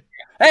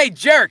 Hey,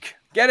 jerk!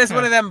 Get us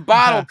one of them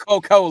bottle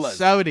Coca-Colas.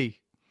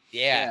 Sody.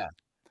 Yeah,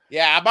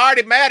 I'm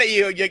already mad at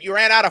you. You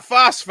ran out of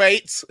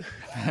phosphates.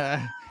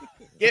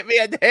 Get me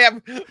a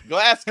damn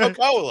glass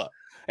Coca-Cola.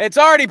 It's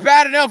already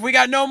bad enough. We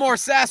got no more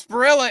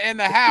sarsaparilla in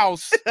the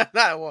house.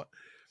 Now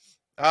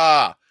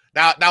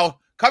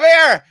come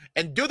here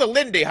and do the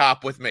Lindy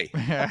Hop with me.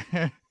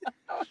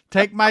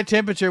 Take my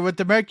temperature with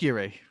the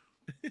mercury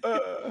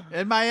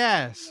in my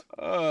ass.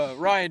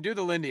 Ryan, do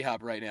the Lindy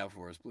Hop right now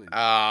for us, please.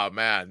 Oh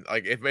man,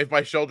 like if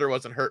my shoulder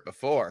wasn't hurt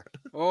before.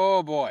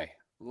 Oh boy,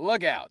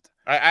 look out!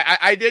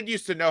 I did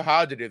used to know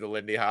how to do the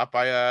Lindy Hop.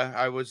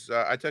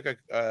 I took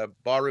a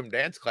ballroom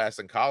dance class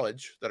in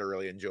college that I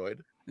really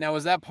enjoyed. Now,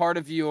 was that part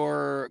of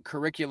your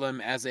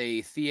curriculum as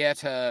a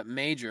theater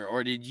major,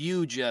 or did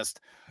you just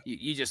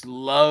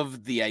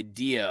love the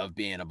idea of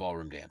being a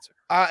ballroom dancer?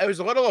 It was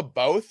a little of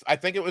both. I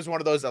think it was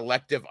one of those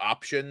elective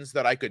options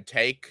that I could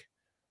take,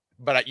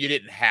 but you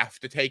didn't have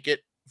to take it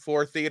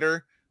for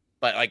theater.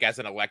 But like as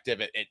an elective,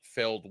 it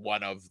filled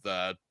one of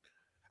the.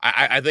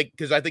 I think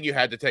because I think you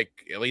had to take,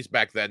 at least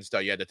back then,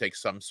 still you had to take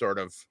some sort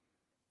of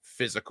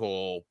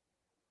physical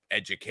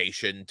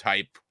education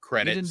type You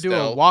credit. didn't still. do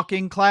a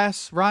walking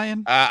class,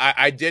 Ryan?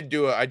 I did a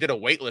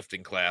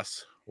weightlifting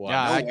class once.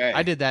 Yeah, No way.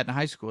 I did that in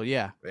high school.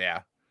 Yeah.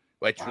 Yeah.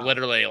 Which Wow.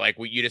 literally, like,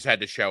 you just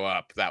had to show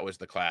up. That was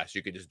the class.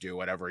 You could just do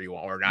whatever you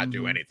want or not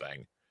do Mhm.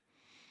 anything.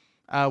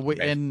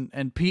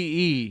 In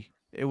PE,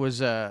 it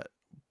was a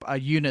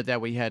unit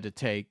that we had to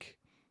take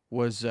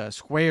was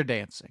square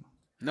dancing.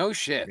 No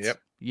shit. Yep.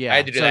 Yeah, I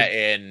had to do so that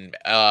in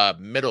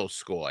middle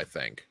school, I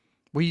think.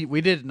 we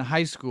did it in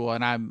high school,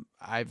 and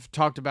I've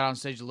talked about it on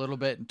stage a little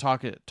bit and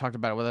talked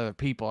about it with other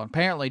people. And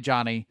apparently,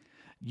 Johnny,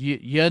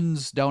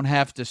 yuns don't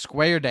have to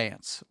square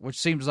dance, which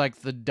seems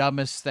like the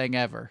dumbest thing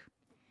ever.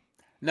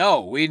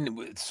 No,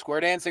 square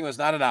dancing was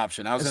not an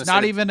option. I was It's gonna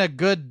not say even a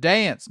good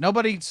dance.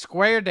 Nobody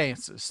square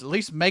dances. At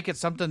least make it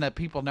something that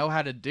people know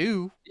how to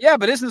do. Yeah,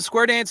 but isn't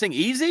square dancing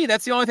easy?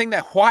 That's the only thing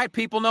that white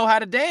people know how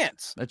to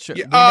dance. That Yeah, should,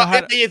 we know how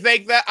to, you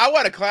think that? I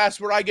want a class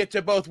where I get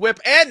to both whip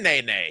and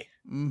nay-nay.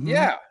 Mhm.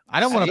 Yeah. I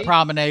don't want to See?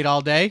 promenade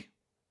all day.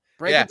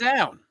 Break Yeah. it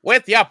down.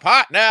 With your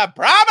partner,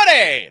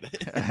 promenade.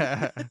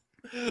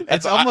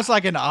 It's almost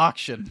like an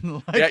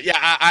auction. Like, Yeah.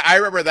 I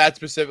remember that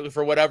specifically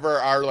for whatever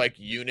our like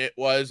unit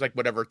was, like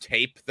whatever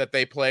tape that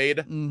they played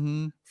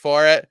mm-hmm.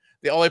 for it.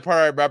 The only part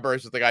I remember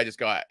is that the guy just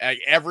go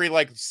every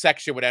like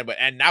section would end with,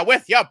 and now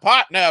with your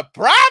partner,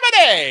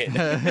 promenade.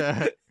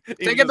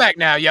 Take it back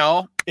now,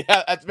 y'all.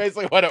 Yeah, that's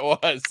basically what it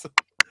was.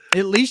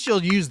 At least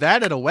you'll use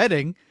that at a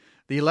wedding.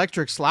 The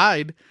electric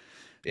slide.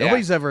 Yeah.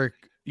 Nobody's ever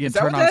Is that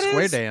turn what on that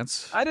square is?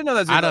 dance. I didn't know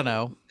that's. I don't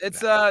know. It's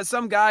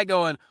some guy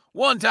going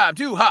 1 time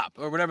 2 hop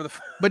or whatever the.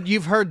 But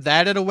you've heard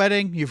that at a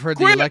wedding? You've heard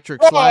the Criss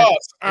electric slide?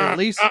 cross, At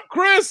least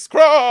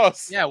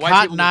crisscross. Yeah, white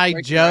Cotton people Eye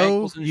break their Joe,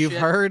 ankles and you've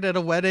shit. heard at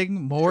a wedding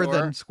more Sure.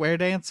 than square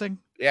dancing?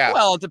 Yeah.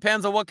 Well, it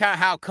depends on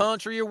how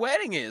country your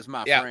wedding is,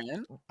 my Yeah.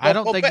 friend. I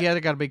don't well, think you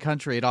got to be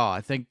country at all.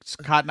 I think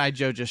Cotton Eye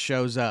Joe just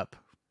shows up.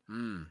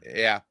 Mm.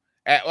 Yeah.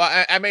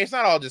 Well, I mean, it's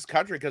not all just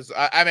country because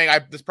I mean,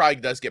 this probably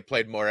does get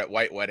played more at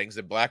white weddings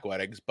than black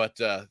weddings, but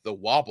the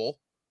wobble,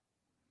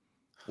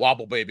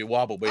 baby,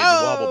 wobble, baby,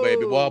 wobble,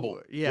 baby,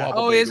 wobble. Yeah.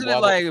 Wobble, Oh, baby, isn't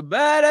wobble. it like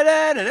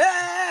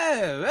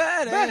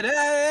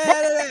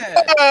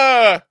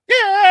ba-da-da-da-da,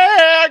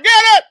 Yeah,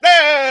 get it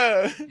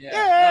there.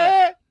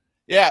 Yeah.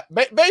 Yeah.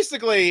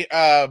 Basically,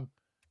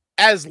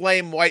 as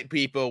lame white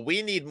people,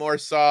 we need more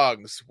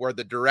songs where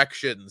the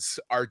directions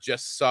are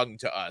just sung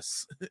to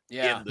us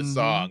yeah. in the Mhm.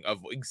 song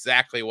of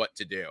exactly what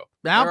to do.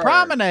 Now Sure.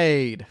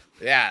 promenade.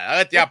 Yeah,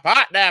 let your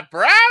partner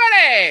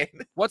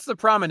promenade. What's the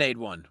promenade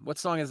one? What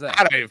song is I that?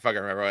 don't even fucking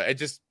remember. It's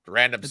just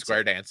random It's-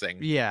 square dancing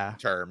Yeah.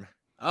 term.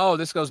 Oh,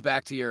 this goes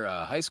back to your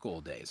high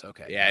school days.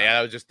 Okay. Yeah,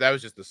 that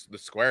was just the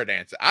square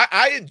dance.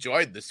 I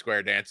enjoyed the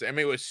square dance. I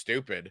mean, it was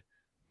stupid,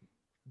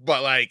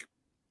 but like,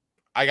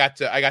 I got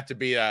to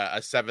be a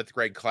 7th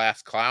grade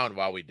class clown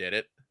while we did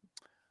it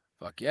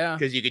Fuck yeah.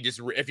 because you could just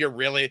if you're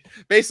really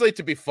basically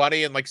to be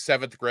funny in like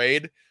 7th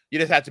grade, you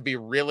just have to be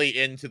really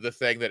into the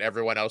thing that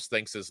everyone else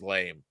thinks is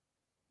lame.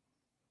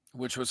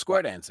 Which was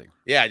square dancing.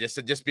 Yeah,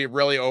 just be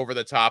really over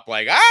the top,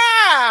 like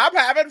I'm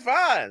having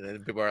fun,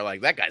 and people are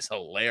like, that guy's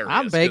hilarious.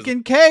 I'm 'cause-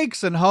 baking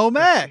cakes and home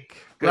ec.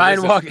 'cause Ryan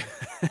this is- walked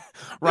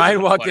Ryan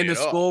isn't walked funny into at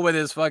all. school with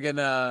his fucking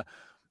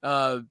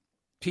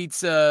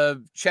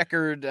pizza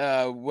checkered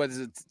what is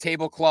it,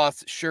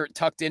 tablecloth shirt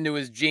tucked into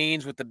his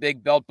jeans with the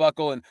big belt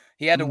buckle, and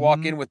he had to walk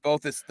Mhm. in with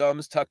both his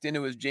thumbs tucked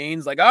into his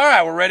jeans. Like, all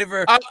right, we're ready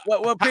for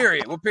what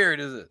period? What period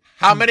is it?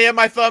 How many of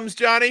my thumbs,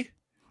 Johnny?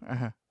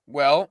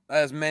 Well,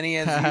 as many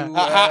as you.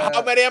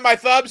 How many of my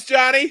thumbs,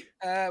 Johnny?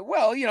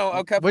 Well, you know,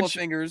 a couple of Which-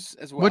 fingers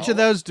as well. Which of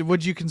those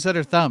would you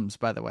consider thumbs,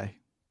 by the way?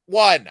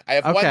 One. I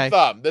have Okay. one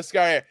thumb. This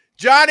guy,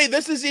 Johnny.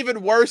 This is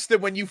even worse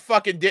than when you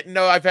fucking didn't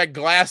know I've had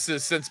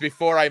glasses since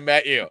before I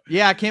met you.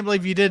 Yeah, I can't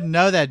believe you didn't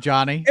know that,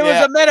 Johnny. It was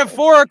Yeah. a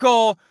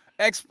metaphorical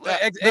The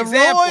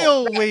example.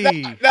 royal we.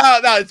 No,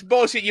 it's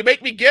bullshit. You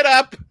make me get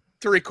up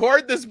to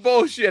record this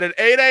bullshit at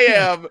 8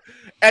 a.m.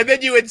 and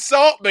then you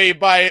insult me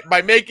by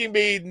making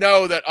me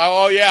know that.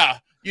 Oh yeah,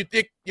 you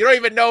think you don't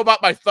even know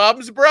about my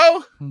thumbs,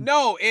 bro?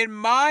 No, in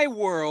my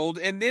world,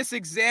 in this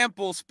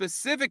example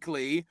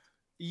specifically,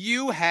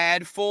 you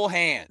had full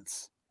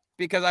hands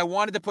because I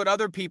wanted to put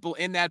other people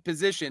in that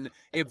position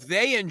if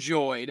they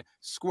enjoyed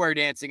square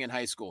dancing in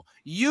high school.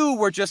 You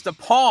were just a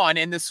pawn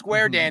in the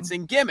square Mhm.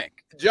 dancing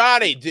gimmick.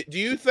 Johnny, do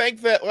you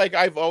think that like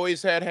I've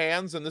always had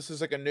hands and this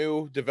is like a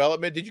new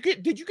development? Did you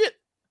get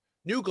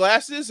new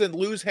glasses and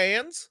lose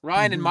hands?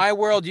 Ryan, in Mhm. my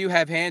world, you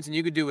have hands and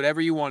you can do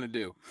whatever you want to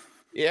do.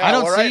 Yeah, I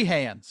don't all see right.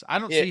 hands. I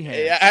don't Yeah, see hands.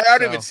 yeah, I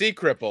don't even so- see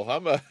cripple.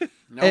 I'm a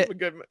No, It- I'm a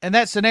good. In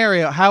that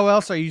scenario, how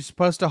else are you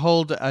supposed to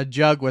hold a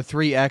jug with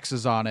 3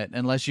 X's on it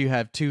unless you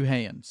have 2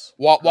 hands?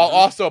 While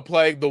also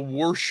playing the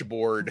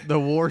washboard. The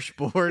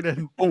washboard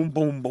and boom,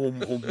 boom, boom,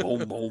 boom,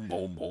 boom, boom,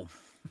 boom, boom.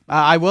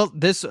 I will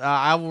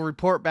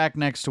report back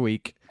next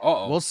week.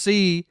 Uh-oh. We'll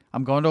see.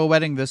 I'm going to a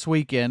wedding this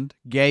weekend,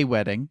 gay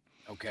wedding.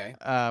 Okay.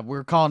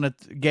 We're calling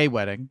it gay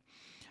wedding.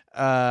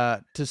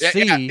 to Yeah,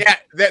 see.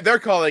 they're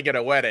calling it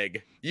a wedding.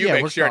 You Yeah,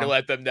 make we're sure to calling-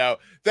 let them know.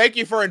 Thank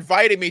you for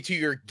inviting me to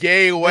your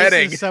gay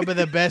wedding. This is some of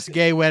the best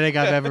gay wedding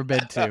I've ever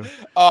been to.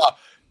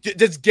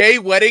 Does gay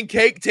wedding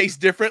cake taste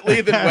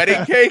differently than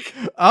wedding cake?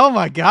 Oh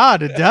my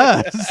God, it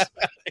does.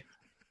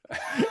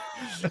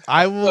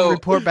 I will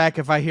report back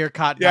if I hear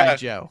Cotton Eye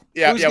Joe.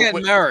 Yeah, Who's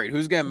getting married?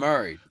 Who's getting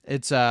married?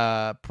 It's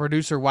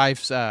producer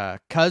wife's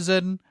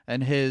cousin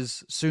and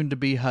his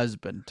soon-to-be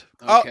husband.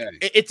 Okay.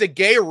 It's a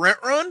gay rent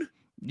run?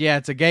 Yeah,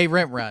 it's a gay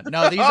rent run.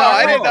 No, these I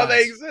aren't didn't rent know they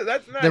runs. exist.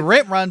 That's nice. The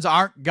rent runs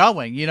aren't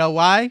going. You know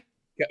why?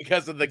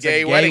 Because of the It's a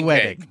gay wedding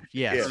cake.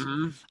 Yes. Yeah.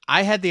 Mm-hmm.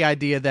 I had the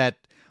idea that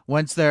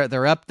once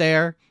they're up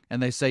there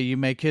and they say you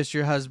may kiss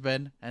your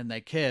husband and they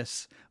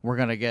kiss, we're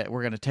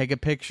gonna take a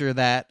picture of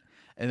that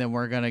and then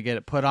we're gonna get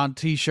it put on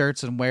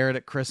T-shirts and wear it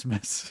at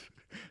Christmas.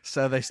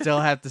 So they still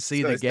have to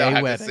see So the they still gay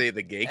have wedding. to see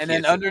the gay And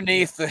then kissing.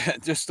 underneath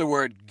just the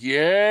word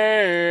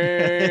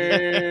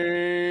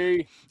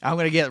gay. I'm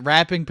gonna get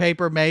wrapping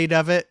paper made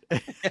of it.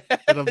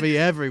 It'll be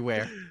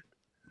everywhere.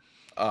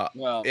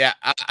 Well, Yeah,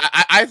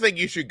 I think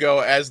you should go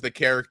as the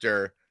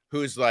character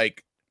who's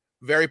like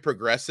very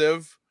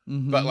progressive,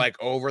 but Mhm. like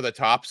over the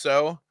top.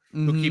 So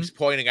who Mhm. keeps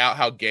pointing out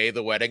how gay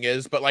the wedding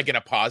is, but like in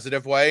a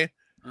positive way.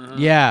 mhm.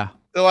 Yeah.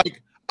 They're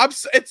like, I'm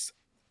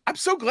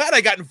so glad I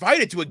got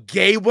invited to a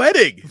gay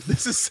wedding.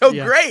 This is so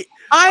Yeah. great.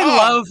 I Oh.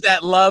 love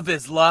that love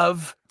is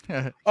love.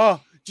 Oh,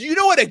 do you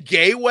know at a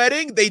gay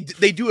wedding they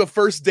do a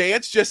first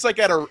dance just like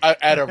at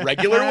a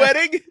regular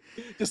wedding,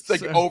 just like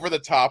So- over the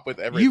top with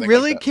everything. You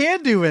really like that.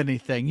 can do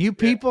anything. You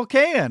people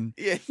can.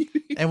 Yeah.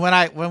 And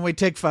when we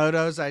take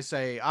photos, I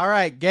say, "All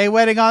right, gay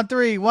wedding on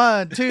 3.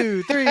 1,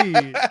 2, 3.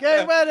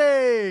 Gay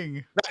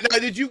wedding." Now,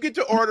 did you get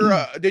to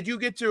order? Did you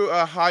get to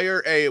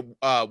hire a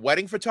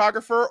wedding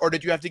photographer, or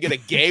did you have to get a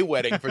gay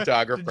wedding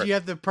photographer? Did you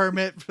have the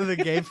permit for the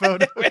gay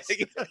photos?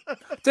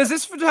 Does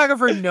this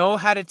photographer know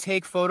how to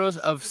take photos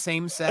of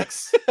same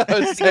sex?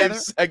 Same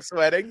sex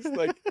weddings?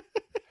 Like,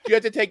 do you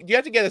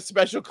have to get a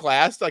special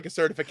class, like a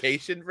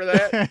certification for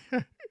that?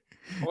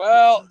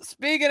 Well,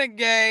 speaking of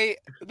gay,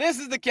 this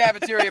is the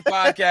Cafeteria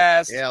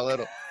Podcast. Yeah, a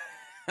little.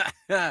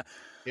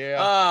 Yeah.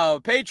 Oh,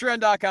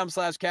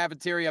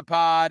 patreon.com/cafeteria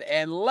pod.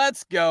 And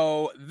let's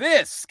go.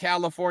 This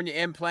California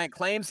implant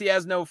claims he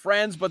has no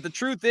friends, but the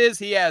truth is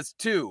he has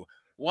 2.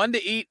 One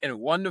to eat and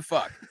one to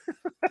fuck.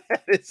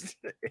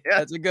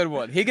 That's a good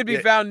one. He could be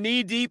found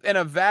knee deep in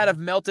a vat of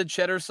melted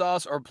cheddar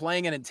sauce or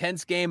playing an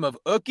intense game of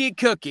Ookie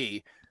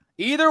Cookie.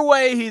 Either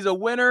way, he's a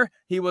winner.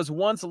 He was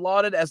once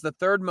lauded as the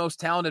 3rd most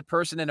talented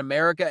person in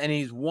America, and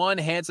he's one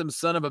handsome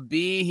son of a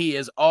bee. He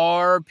is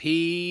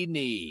R.P.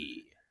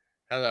 Nee.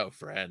 Hello,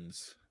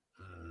 friends.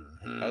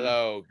 Mhm.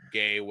 Hello,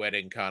 gay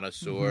wedding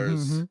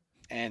connoisseurs. Mhm.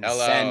 And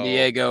Hello, San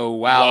Diego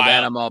Wild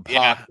Animal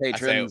Park I say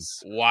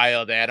patrons.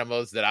 wild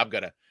animals that I'm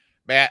gonna.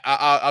 Man,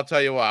 I'll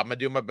tell you what. I'm gonna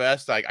do my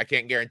best. I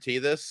can't guarantee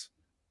this.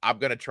 I'm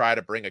gonna try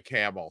to bring a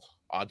camel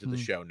onto the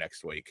show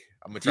next week.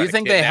 I'm gonna. Do Try you to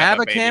think they kidnap have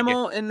a baby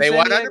camel in They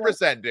San Diego?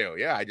 100% do.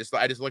 Yeah, I just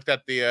looked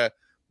at the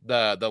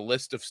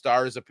list of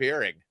stars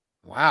appearing.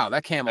 Wow,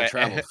 that camel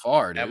traveled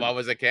far, dude. And what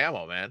was a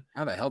camel, man?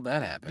 How the hell did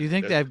that happen? Do you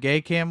think they have gay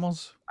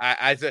camels?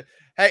 I said,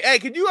 hey,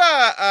 can you?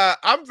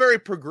 I'm very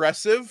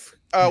progressive.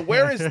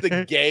 Where is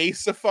the gay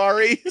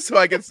safari so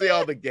I can see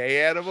all the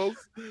gay animals?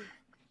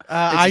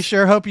 I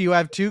sure hope you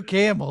have 2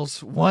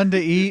 camels, one to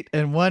eat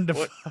and one to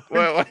fuck.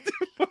 What?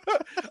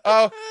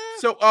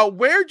 So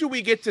where do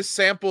we get to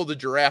sample the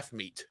giraffe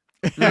meat?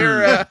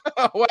 Where?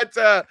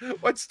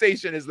 What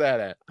station is that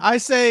at? I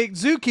say,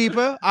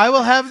 zookeeper, I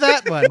will have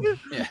that one.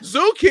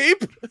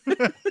 Zookeep.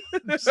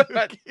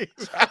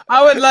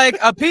 I would like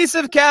a piece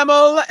of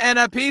camel and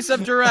a piece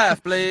of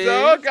giraffe, please.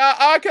 So,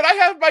 can I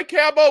have my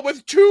camel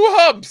with 2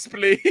 humps,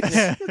 please?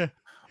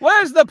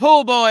 Where's the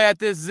pool boy at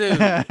this zoo?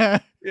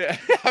 Yeah,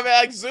 I mean,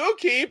 like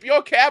Zookeep,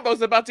 your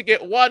camel's about to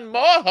get 1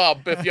 more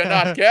hump if you're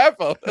not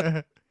careful.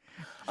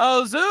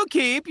 Oh,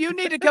 Zookeep, you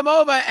need to come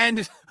over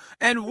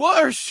and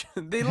whoosh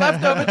the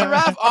leftover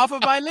giraffe off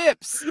of my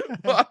lips.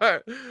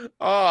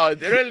 Oh,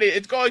 really?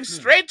 It's going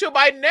straight to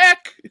my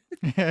neck.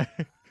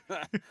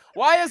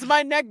 Why is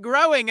my neck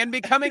growing and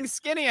becoming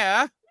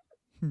skinnier?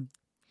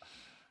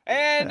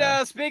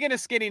 And speaking of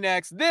skinny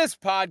necks, this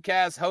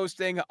podcast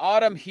hosting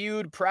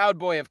autumn-hued proud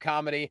boy of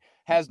comedy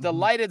has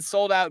delighted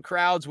sold-out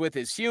crowds with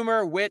his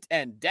humor, wit,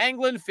 and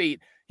dangling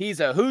feet. He's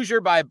a Hoosier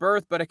by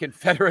birth, but a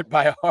Confederate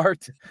by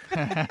heart.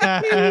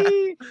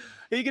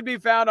 He can be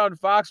found on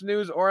Fox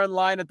News or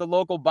online at the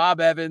local Bob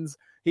Evans.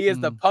 He is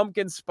the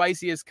pumpkin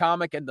spiciest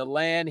comic in the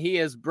land. He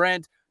is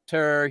Brent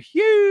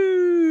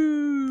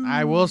Terhune.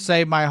 I will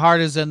say my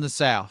heart is in the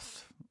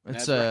South.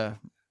 It's That's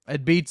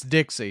it beats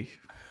Dixie.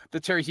 The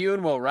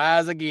Terhune will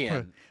rise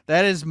again.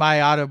 That is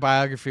my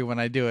autobiography when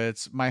I do it.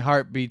 It's my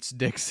heart beats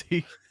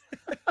Dixie.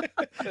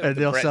 And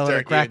they'll Brent sell it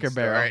at Cracker Terhune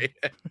Barrel.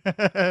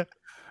 story.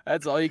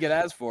 That's all you can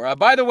ask for.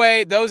 By the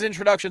way, those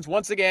introductions,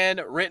 once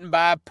again, written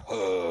by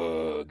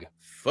Pug.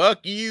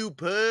 Fuck you,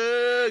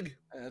 Pug.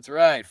 That's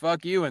right.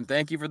 Fuck you, and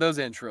thank you for those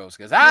intros,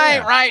 because I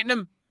ain't writing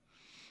them.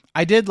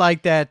 I did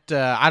like that.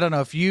 I don't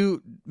know if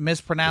you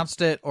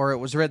mispronounced it or it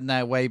was written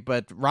that way,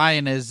 but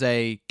Ryan is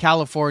a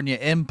California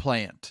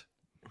implant.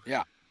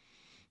 Yeah.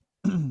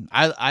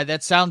 I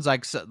that sounds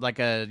like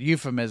a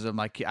euphemism.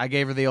 Like I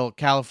gave her the old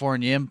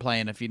California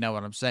implant, if you know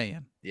what I'm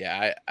saying.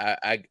 Yeah,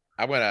 I'm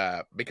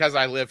gonna, because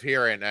I live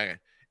here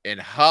in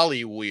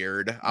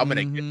Hollywood. I'm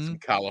gonna get some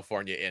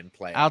California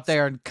implants Out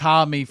there in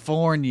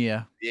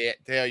California. Yeah,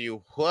 tell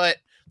you what,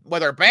 well,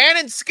 they're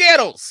banning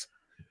Skittles.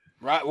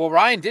 Right. Well,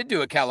 Ryan did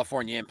do a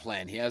California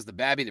implant. He has the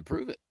babby to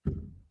prove it.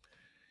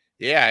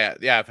 Yeah.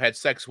 I've had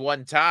sex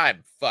one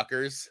time,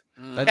 fuckers.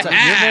 That's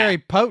you're very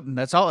potent.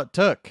 That's all it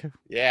took.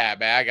 Yeah,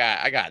 man,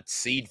 I got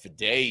seed for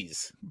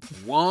days.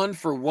 1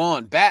 for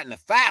 1, batting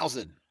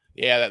 1,000.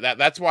 Yeah,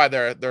 that's why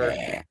they're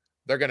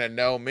gonna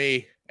know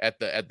me at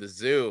the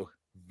zoo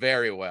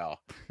very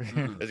well.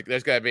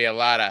 There's gonna be a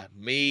lot of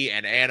me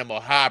and animal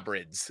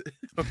hybrids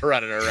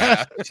running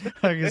around.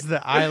 Like it's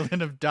the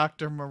island of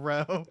Dr.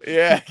 Moreau.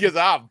 Yeah, because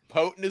I'm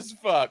potent as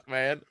fuck,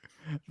 man.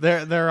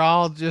 They're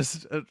all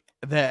just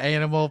the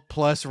animal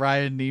plus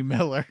Ryan D.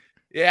 Miller.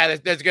 Yeah,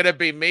 there's gonna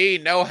be me,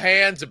 no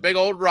hands, a big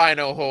old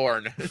rhino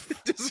horn,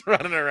 just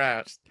running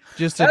around.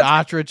 Just an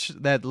ostrich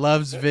that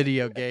loves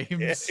video games.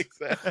 Yeah,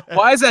 exactly.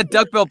 Why is that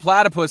duckbill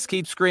platypus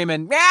keep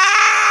screaming?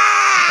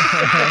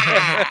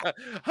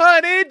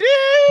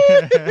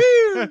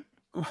 Honeydew!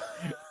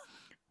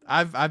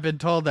 I've been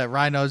told that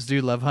rhinos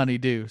do love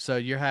honeydew, so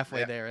you're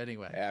halfway there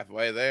anyway.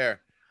 Halfway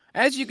there.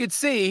 As you can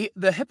see,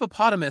 the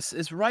hippopotamus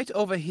is right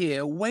over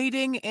here,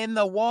 wading in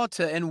the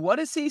water. And what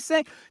is he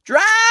saying?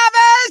 Drivers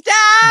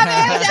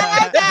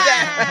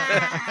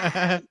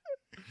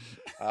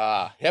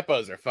down!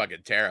 Hippos are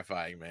fucking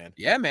terrifying, man.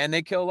 Yeah, man,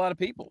 they kill a lot of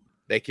people.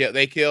 They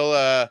kill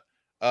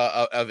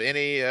of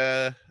any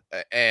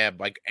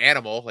like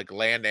animal, like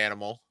land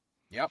animal.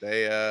 Yep.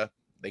 They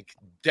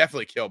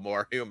definitely kill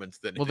more humans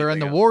than. Well, they're in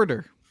the else.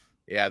 water.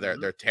 Yeah,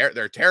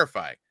 they're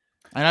terrifying.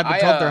 And I've been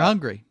told they're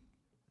hungry.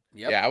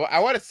 Yep. Yeah, I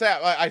want to say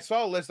I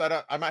saw a list.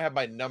 I might have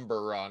my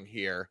number wrong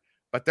here,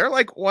 but they're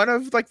like one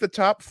of like the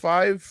top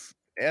 5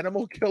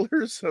 animal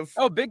killers of.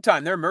 Oh, big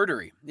time. They're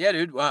murdery. Yeah,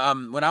 dude.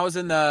 When I was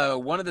in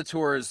one of the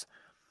tours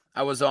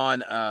I was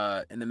on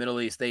in the Middle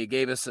East, they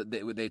gave us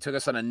they took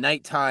us on a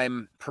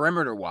nighttime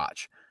perimeter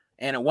watch.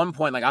 And at one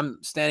point, like I'm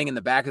standing in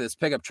the back of this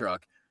pickup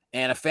truck,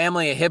 and a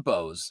family of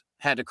hippos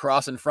had to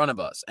cross in front of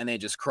us, and they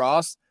just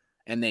crossed.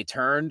 And they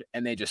turned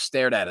and they just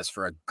stared at us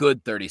for a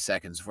good 30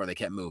 seconds before they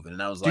kept moving.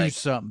 And I was Do like,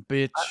 something,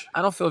 bitch.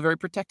 I don't feel very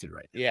protected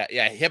right now.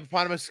 Yeah.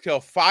 Hippopotamus kill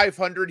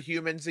 500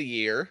 humans a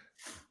year,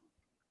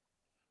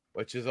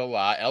 which is a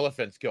lot.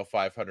 Elephants kill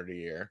 500 a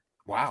year.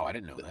 Wow, I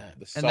didn't know that.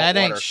 And that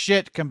ain't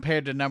shit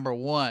compared to number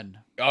 1.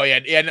 Oh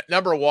yeah.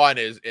 Number 1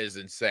 is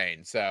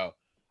insane. So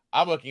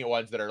I'm looking at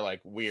ones that are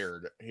like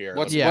weird here.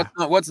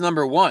 What's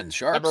number 1?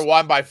 Sharks? Number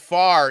 1 by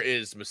far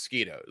is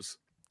mosquitoes.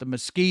 The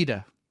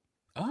mosquito.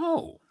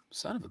 Oh,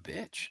 son of a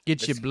bitch.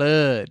 Get your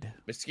blood.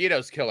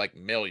 Mosquitoes kill like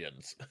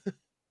millions.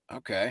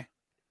 Okay.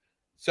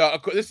 So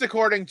this is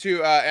according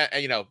to,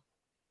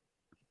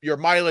 your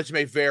mileage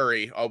may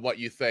vary on what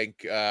you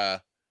think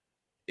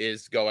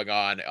is going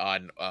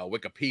on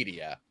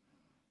Wikipedia.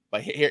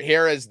 But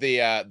here is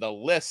the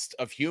list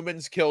of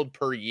humans killed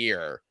per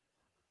year,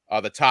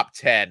 the top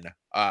 10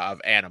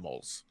 of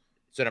animals.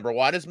 So number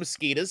 1 is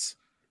mosquitoes.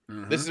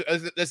 Mm-hmm. This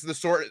is the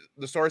source.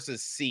 The source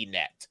is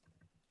CNET.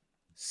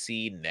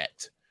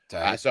 CNET.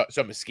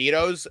 So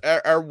mosquitoes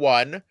are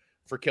 1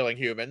 for killing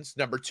humans.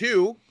 Number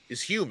 2 is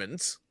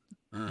humans.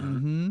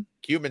 Mm-hmm.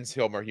 Humans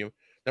kill more humans.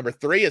 Number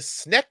 3 is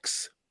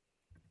snakes.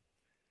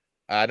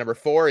 Number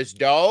 4 is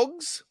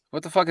dogs.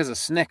 What the fuck is a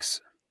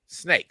snix?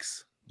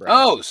 Snakes. Bro.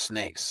 Oh,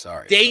 snakes.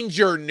 Sorry.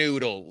 Danger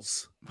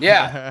noodles.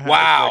 Yeah.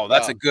 Wow.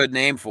 That's a good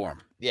name for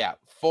them. Yeah.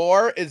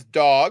 4 is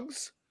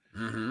dogs.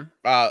 Mm-hmm.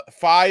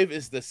 5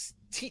 is the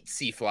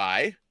tsetse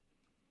fly.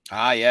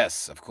 Ah,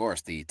 yes, of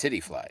course, the titty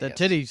fly. The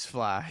titties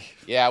fly.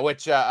 Yeah,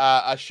 which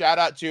a shout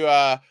out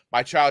to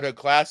my childhood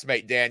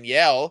classmate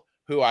Danielle,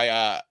 who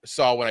I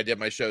saw when I did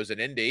my shows in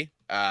Indy.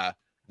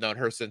 Known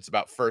her since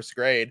about first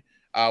grade.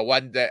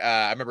 One day,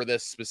 I remember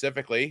this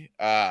specifically.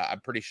 I'm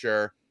pretty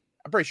sure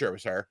it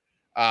was her.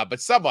 But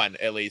someone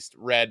at least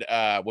read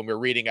when we were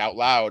reading out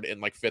loud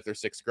in like 5th or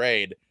 6th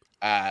grade.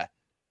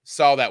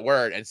 Saw that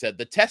word and said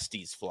the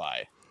testes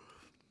fly.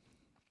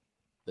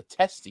 The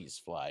testes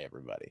fly,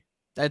 everybody.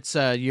 That's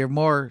you're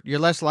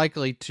less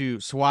likely to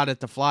swat at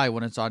the fly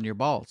when it's on your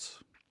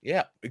balls.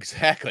 Yeah,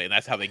 exactly. And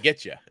that's how they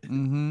get you.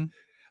 Mm-hmm.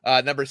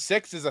 Number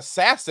 6 is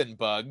assassin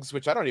bugs,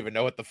 which I don't even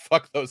know what the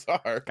fuck those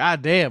are.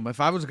 God damn, if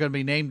I was going to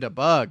be named a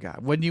bug,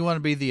 wouldn't you want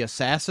to be the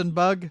assassin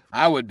bug?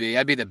 I would be.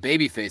 I'd be the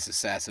babyface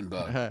assassin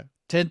bug.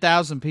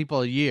 10,000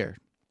 people a year.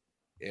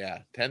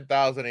 Yeah,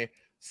 10,000.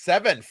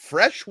 7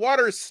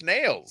 freshwater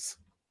snails.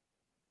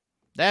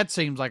 That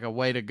seems like a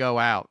way to go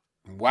out.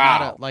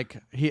 Wow.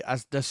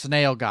 The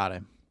snail got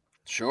him.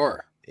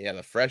 Sure. Yeah,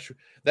 the fresh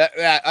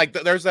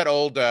there's that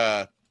old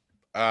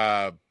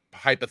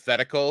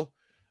hypothetical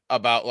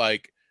about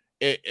like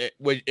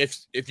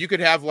if you could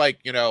have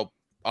like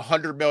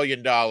 $100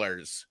 million,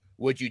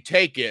 would you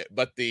take it?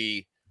 But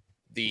the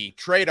the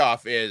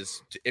trade-off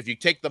is if you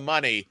take the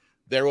money,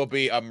 there will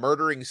be a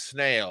murdering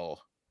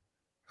snail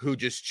who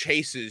just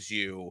chases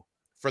you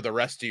for the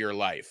rest of your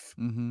life.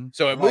 Mm-hmm.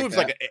 So it moves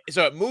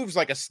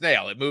like a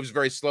snail. It moves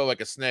very slow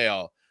like a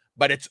snail,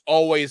 but it's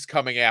always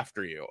coming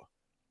after you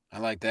I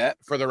like that.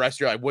 for the rest of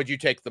your life. Would you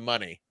take the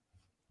money?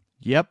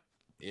 Yep.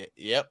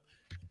 Yep.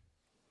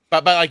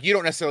 But like you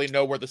don't necessarily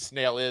know where the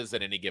snail is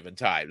at any given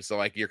time. So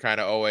like you're kind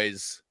of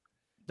always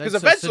because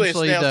That's eventually a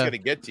essentially snail's going to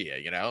get to you,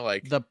 you know?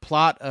 Like the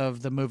plot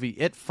of the movie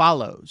It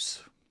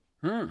Follows,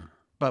 Hmm.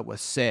 but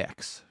with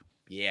sex.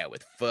 yeah,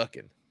 with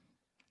fucking.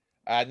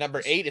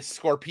 Number 8 is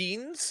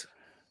scorpions.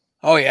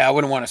 Oh yeah, I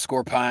wouldn't want a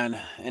scorpion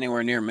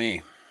anywhere near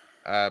me.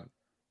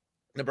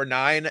 Number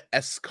 9,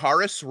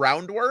 Ascaris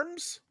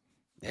roundworms.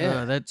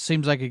 Yeah, That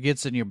seems like it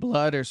gets in your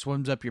blood or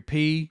swims up your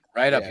pee.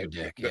 right up Yeah, your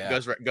dick. Go- Yeah.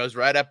 Goes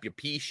right up your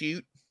pea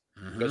shoot.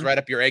 Mhm. Goes right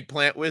up your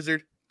eggplant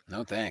wizard.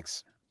 No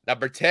thanks.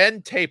 Number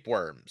 10,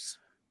 tapeworms.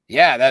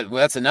 Yeah,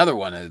 that's another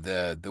one.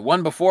 The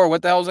one before,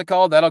 what the hell is it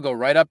called? That'll go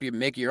right up. You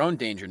make your own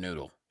danger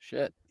noodle.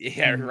 Shit.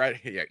 Yeah, Mhm. right.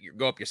 Yeah, you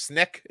go up your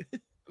snick.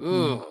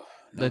 Ooh, no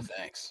The-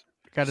 thanks.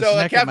 Got a So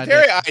the snack in my dick.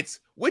 cafeteria-ites,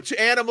 which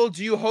animal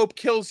do you hope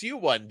kills you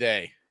one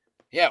day?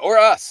 Yeah, or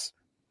us.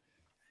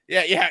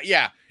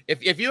 Yeah.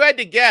 If you had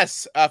to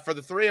guess for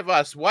the three of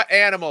us, what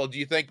animal do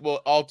you think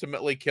will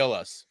ultimately kill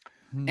us?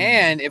 Hmm.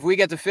 And if we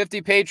get to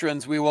 50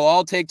 patrons, we will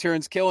all take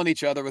turns killing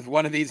each other with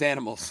one of these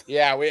animals.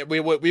 Yeah, we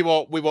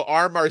will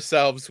arm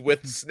ourselves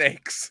with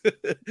snakes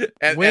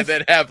and With-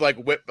 then have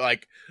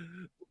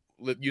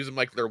use them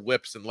like their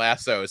whips and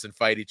lassos and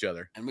fight each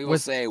other. And we will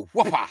With- say,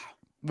 whoopah.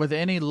 with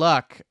any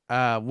luck,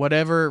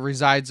 whatever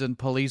resides in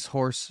police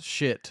horse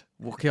shit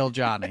will kill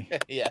Johnny.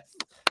 Yes,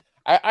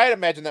 I'd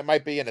imagine that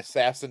might be an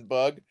assassin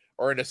bug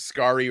or an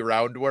Ascari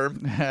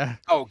roundworm.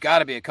 Oh,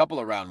 gotta be a couple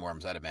of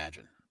roundworms, I'd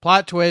imagine.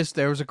 Plot twist: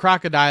 there was a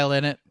crocodile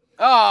in it.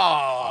 Oh,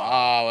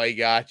 Oh, I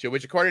got you.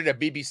 Which, according to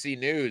BBC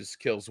News,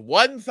 kills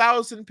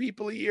 1,000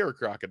 people a year.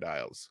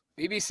 Crocodiles.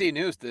 BBC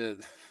News.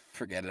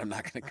 Forget it. I'm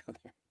not gonna go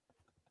there.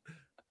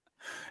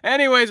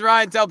 Anyways,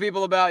 Ryan, tell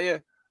people about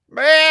you.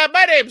 Man,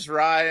 my name's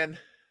Ryan.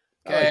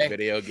 I Okay. like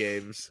video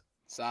games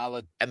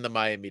Solid. and the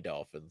Miami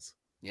Dolphins.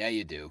 Yeah,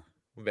 you do.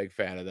 I'm a big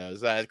fan of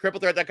those.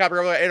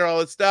 CrippleThreat.com, and all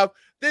that stuff.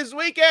 This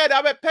weekend,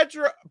 I'm at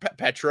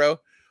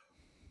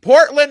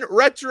Portland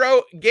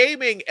Retro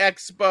Gaming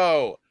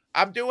Expo.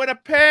 I'm doing a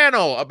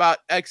panel about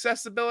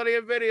accessibility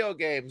of video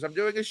games. I'm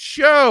doing a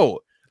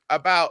show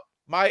about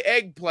my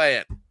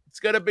eggplant. It's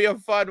going to be a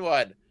fun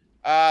one.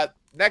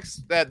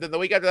 The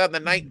week after that, the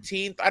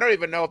 19th, I don't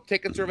even know if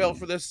tickets are available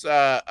for this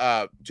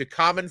to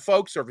common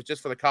folks or if it's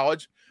just for the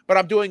college, but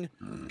I'm doing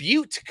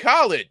Butte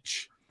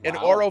College in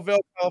Wow.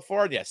 Oroville,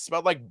 California.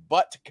 Smelled like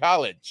butt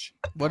college.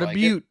 What I a like it.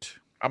 beaut!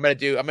 I'm gonna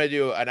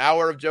do an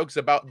hour of jokes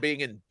about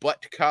being in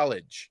butt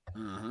college.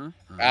 Mm-hmm.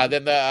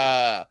 Then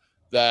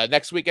the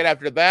next weekend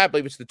after that, I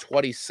believe it's the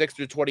 26th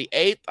or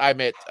 28th. I'm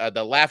at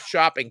the Laugh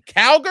Shop in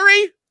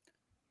Calgary,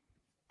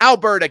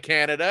 Alberta,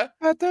 Canada.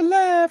 At the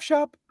Laugh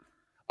Shop.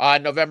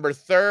 On November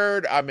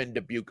 3rd, I'm in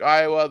Dubuque,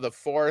 Iowa. The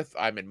 4th,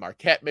 I'm in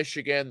Marquette,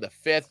 Michigan. The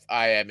 5th,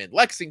 I am in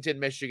Lexington,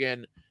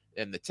 Michigan.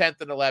 And the 10th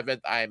and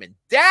 11th, I am in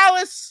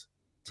Dallas,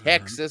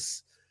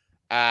 Texas.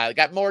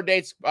 Got more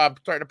dates. I'm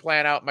starting to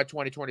plan out my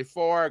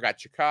 2024. I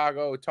got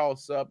Chicago,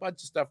 Tulsa, a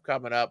bunch of stuff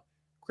coming up.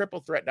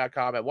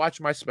 CrippleThreat.com and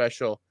watch my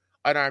special,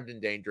 Unarmed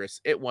and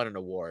Dangerous. It won an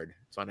award.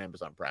 It's on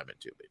Amazon Prime and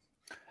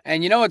Tubi.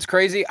 And you know what's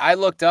crazy? I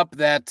looked up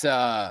that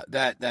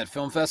that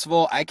film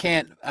festival.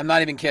 I'm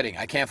not even kidding.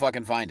 I can't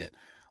fucking find it.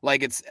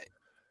 Like it's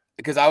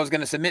because I was going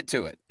to submit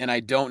to it and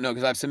I don't know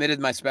because I've submitted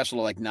my special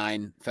to like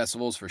 9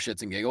 festivals for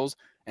shits and giggles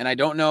and I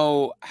don't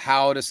know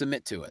how to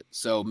submit to it.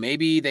 So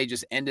maybe they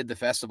just ended the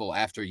festival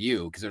after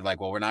you because they're like,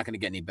 well, we're not going to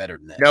get any better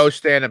than this. No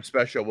stand-up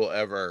special will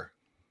ever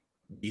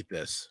beat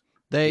this.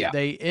 They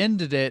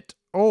ended it,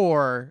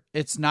 or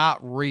it's not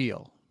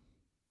real,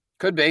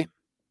 Could be.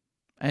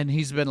 and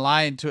he's been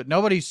lying to it.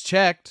 Nobody's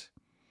checked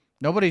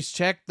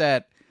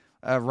that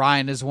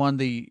Ryan has won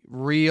the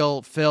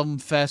Real Film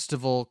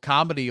Festival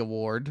Comedy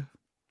Award.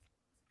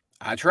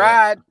 I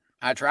tried.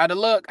 I tried to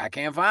look. I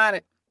can't find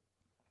it.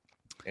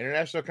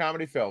 International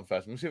Comedy Film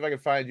Fest. Let me see if I can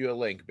find you a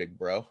link, big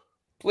bro.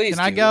 Please.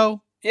 Can I do.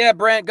 go? Yeah,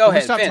 Brent, go Can we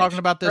ahead. stop finish. talking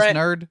about this Brent,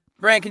 nerd?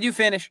 Brent, can you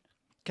finish?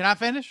 Can I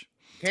finish?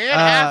 Can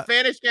I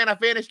finish? Can I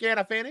finish? Can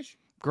I finish?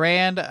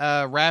 Grand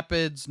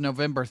Rapids,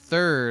 November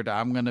 3rd.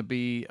 I'm going to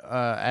be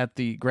at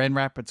the Grand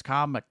Rapids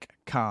Comic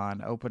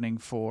Con opening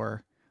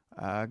for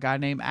a guy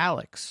named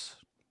Alex.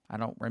 I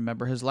don't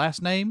remember his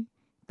last name,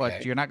 but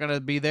Okay. you're not going to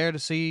be there to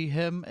see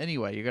him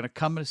anyway. You're going to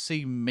come to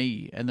see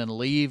me and then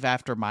leave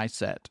after my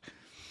set.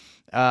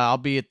 I'll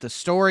be at the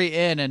Story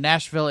Inn in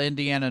Nashville,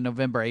 Indiana,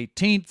 November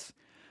 18th,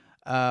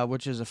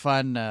 which is a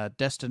fun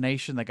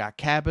destination. They got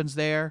cabins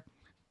there.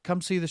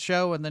 Come see the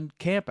show and then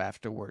camp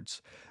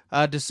afterwards.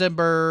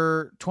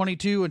 December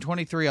 22 and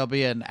 23, I'll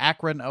be in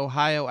Akron,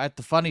 Ohio at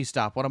the Funny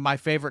Stop, one of my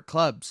favorite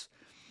clubs.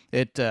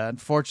 It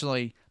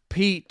unfortunately,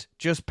 Pete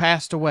just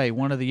passed away,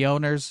 one of the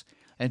owners,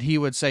 and he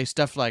would say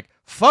stuff like,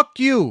 "Fuck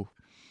you.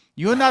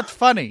 You're not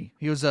funny.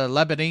 He was a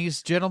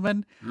Lebanese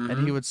gentleman, and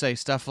Mm-hmm. he would say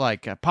stuff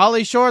like,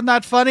 Polly Shore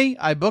not funny?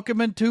 I book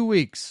him in 2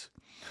 weeks.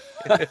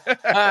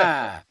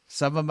 Ah,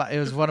 It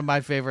was one of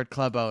my favorite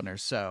club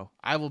owners, so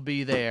I will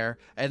be there.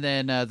 And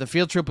then the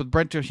field trip with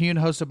Brent Terhune,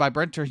 hosted by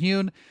Brent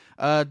Terhune,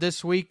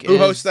 this week. Who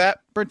hosts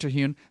that? Brent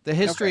Terhune. The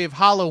history of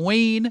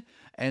Halloween,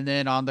 and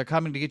then on the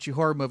Coming to Get You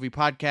Horror Movie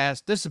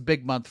podcast. This is a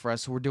big month for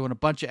us, so we're doing a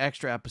bunch of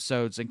extra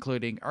episodes,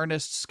 including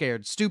Ernest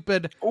Scared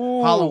Stupid,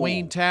 Ooh.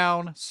 Halloween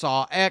Town,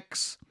 Saw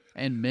X,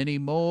 and many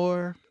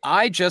more.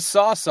 I just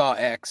saw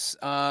X,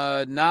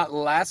 not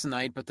last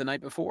night, but the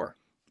night before.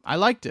 I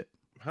liked it.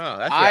 Huh,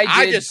 that's I right.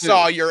 I did just too.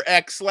 saw your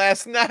ex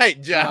last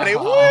night, Johnny.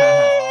 Oh.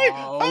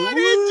 Woo! How do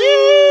you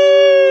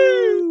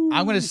do?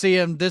 I'm going to see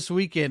him this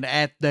weekend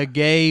at the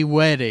gay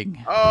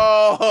wedding.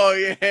 Oh,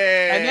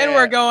 yeah. And then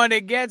we're going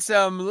to get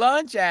some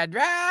lunch at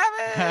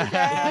Drive-In.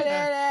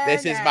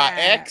 This is my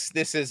ex.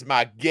 This is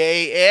my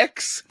gay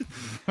ex.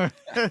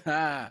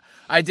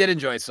 I did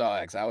enjoy Saw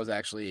X. I was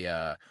actually,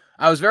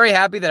 I was very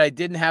happy that I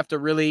didn't have to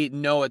really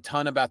know a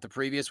ton about the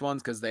previous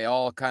ones because they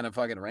all kind of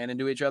fucking ran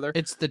into each other.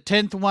 It's the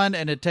 10th one,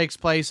 and it takes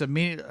place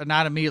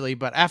not immediately,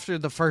 but after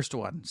the first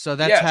one. So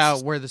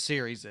that's where the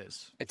series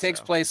is. It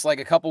takes place like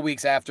a couple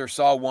weeks after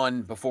Saw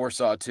 1, before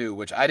Saw 2,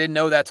 which I didn't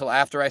know that till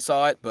after I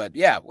saw it. But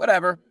yeah,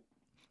 whatever.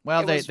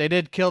 Well, they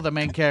did kill the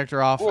main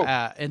character off Cool.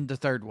 in the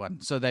third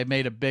one, so they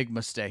made a big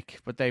mistake.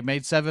 But they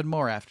made 7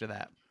 more after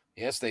that.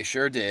 Yes, they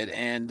sure did.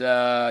 And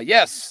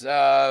yes,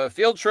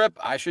 field trip.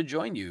 I should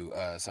join you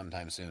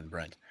sometime soon,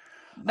 Brent.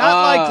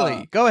 Not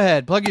likely. Go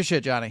ahead. Plug your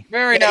shit, Johnny.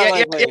 Very not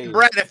likely.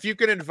 Brent, if you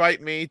can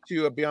invite me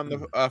to be on the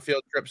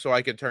field trip so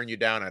I can turn you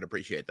down, I'd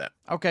appreciate that.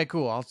 Okay,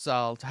 cool.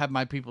 I'll have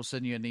my people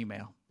send you an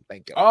email.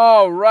 Thank you.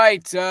 All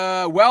right.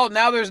 Well,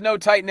 now there's no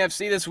Titan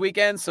FC this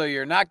weekend, so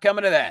you're not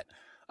coming to that.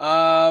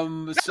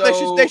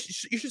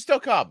 You should still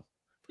come.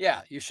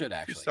 Yeah, you should You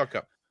actually. should still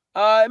come.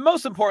 And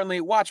most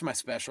importantly, watch my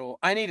special.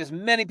 I need as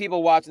many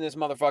people watching this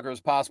motherfucker as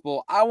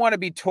possible. I want to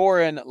be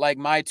touring like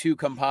my two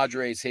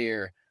compadres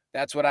here.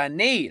 That's what I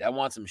need. I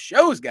want some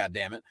shows,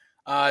 goddammit.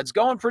 It's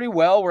going pretty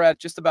well. We're at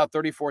just about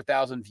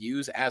 34,000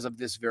 views as of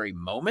this very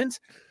moment.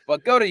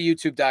 But go to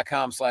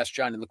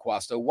youtube.com/Johnny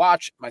LaQuasto.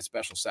 Watch my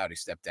special Saudi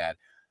Stepdad.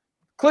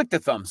 Click the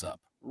thumbs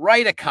up.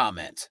 Write a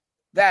comment.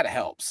 That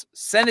helps.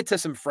 Send it to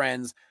some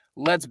friends.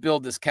 Let's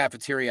build this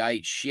cafeteria I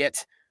eat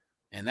shit.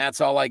 And that's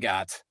all I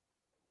got.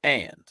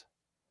 And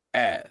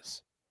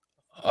as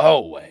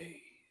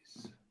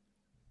always,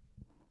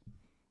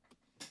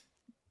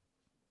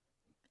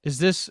 Is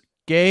this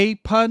gay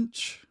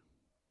punch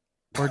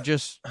or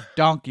just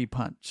donkey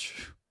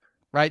punch?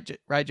 Right,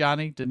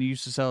 Johnny? Didn't you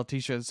used to sell a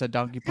T-shirt that said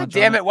donkey punch?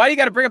 damn it! Why do you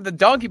got to bring up the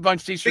donkey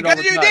punch T-shirt? Because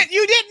all the you time?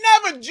 didn't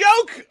have a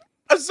joke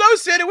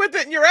associated with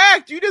it in your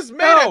act. You just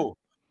made a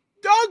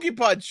donkey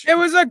punch. It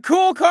was a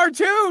cool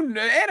cartoon,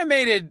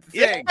 animated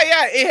thing.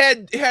 Yeah.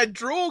 It had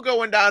drool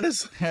going down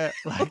his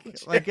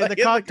like in the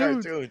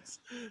cartoons.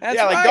 That's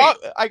yeah, right.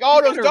 like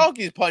all those better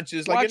donkey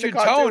punches. Like Watch in the your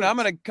tone. cartoons. I'm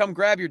gonna come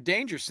grab your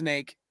danger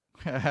snake.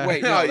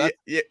 Wait, No, no, that's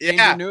yeah,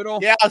 Danger Noodle.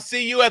 yeah. I'll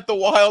see you at the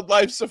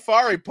wildlife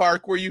safari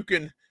park where you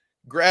can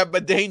grab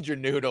a danger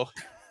noodle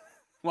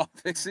While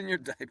fixing your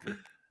diaper.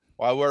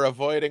 while we're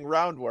avoiding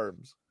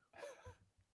roundworms.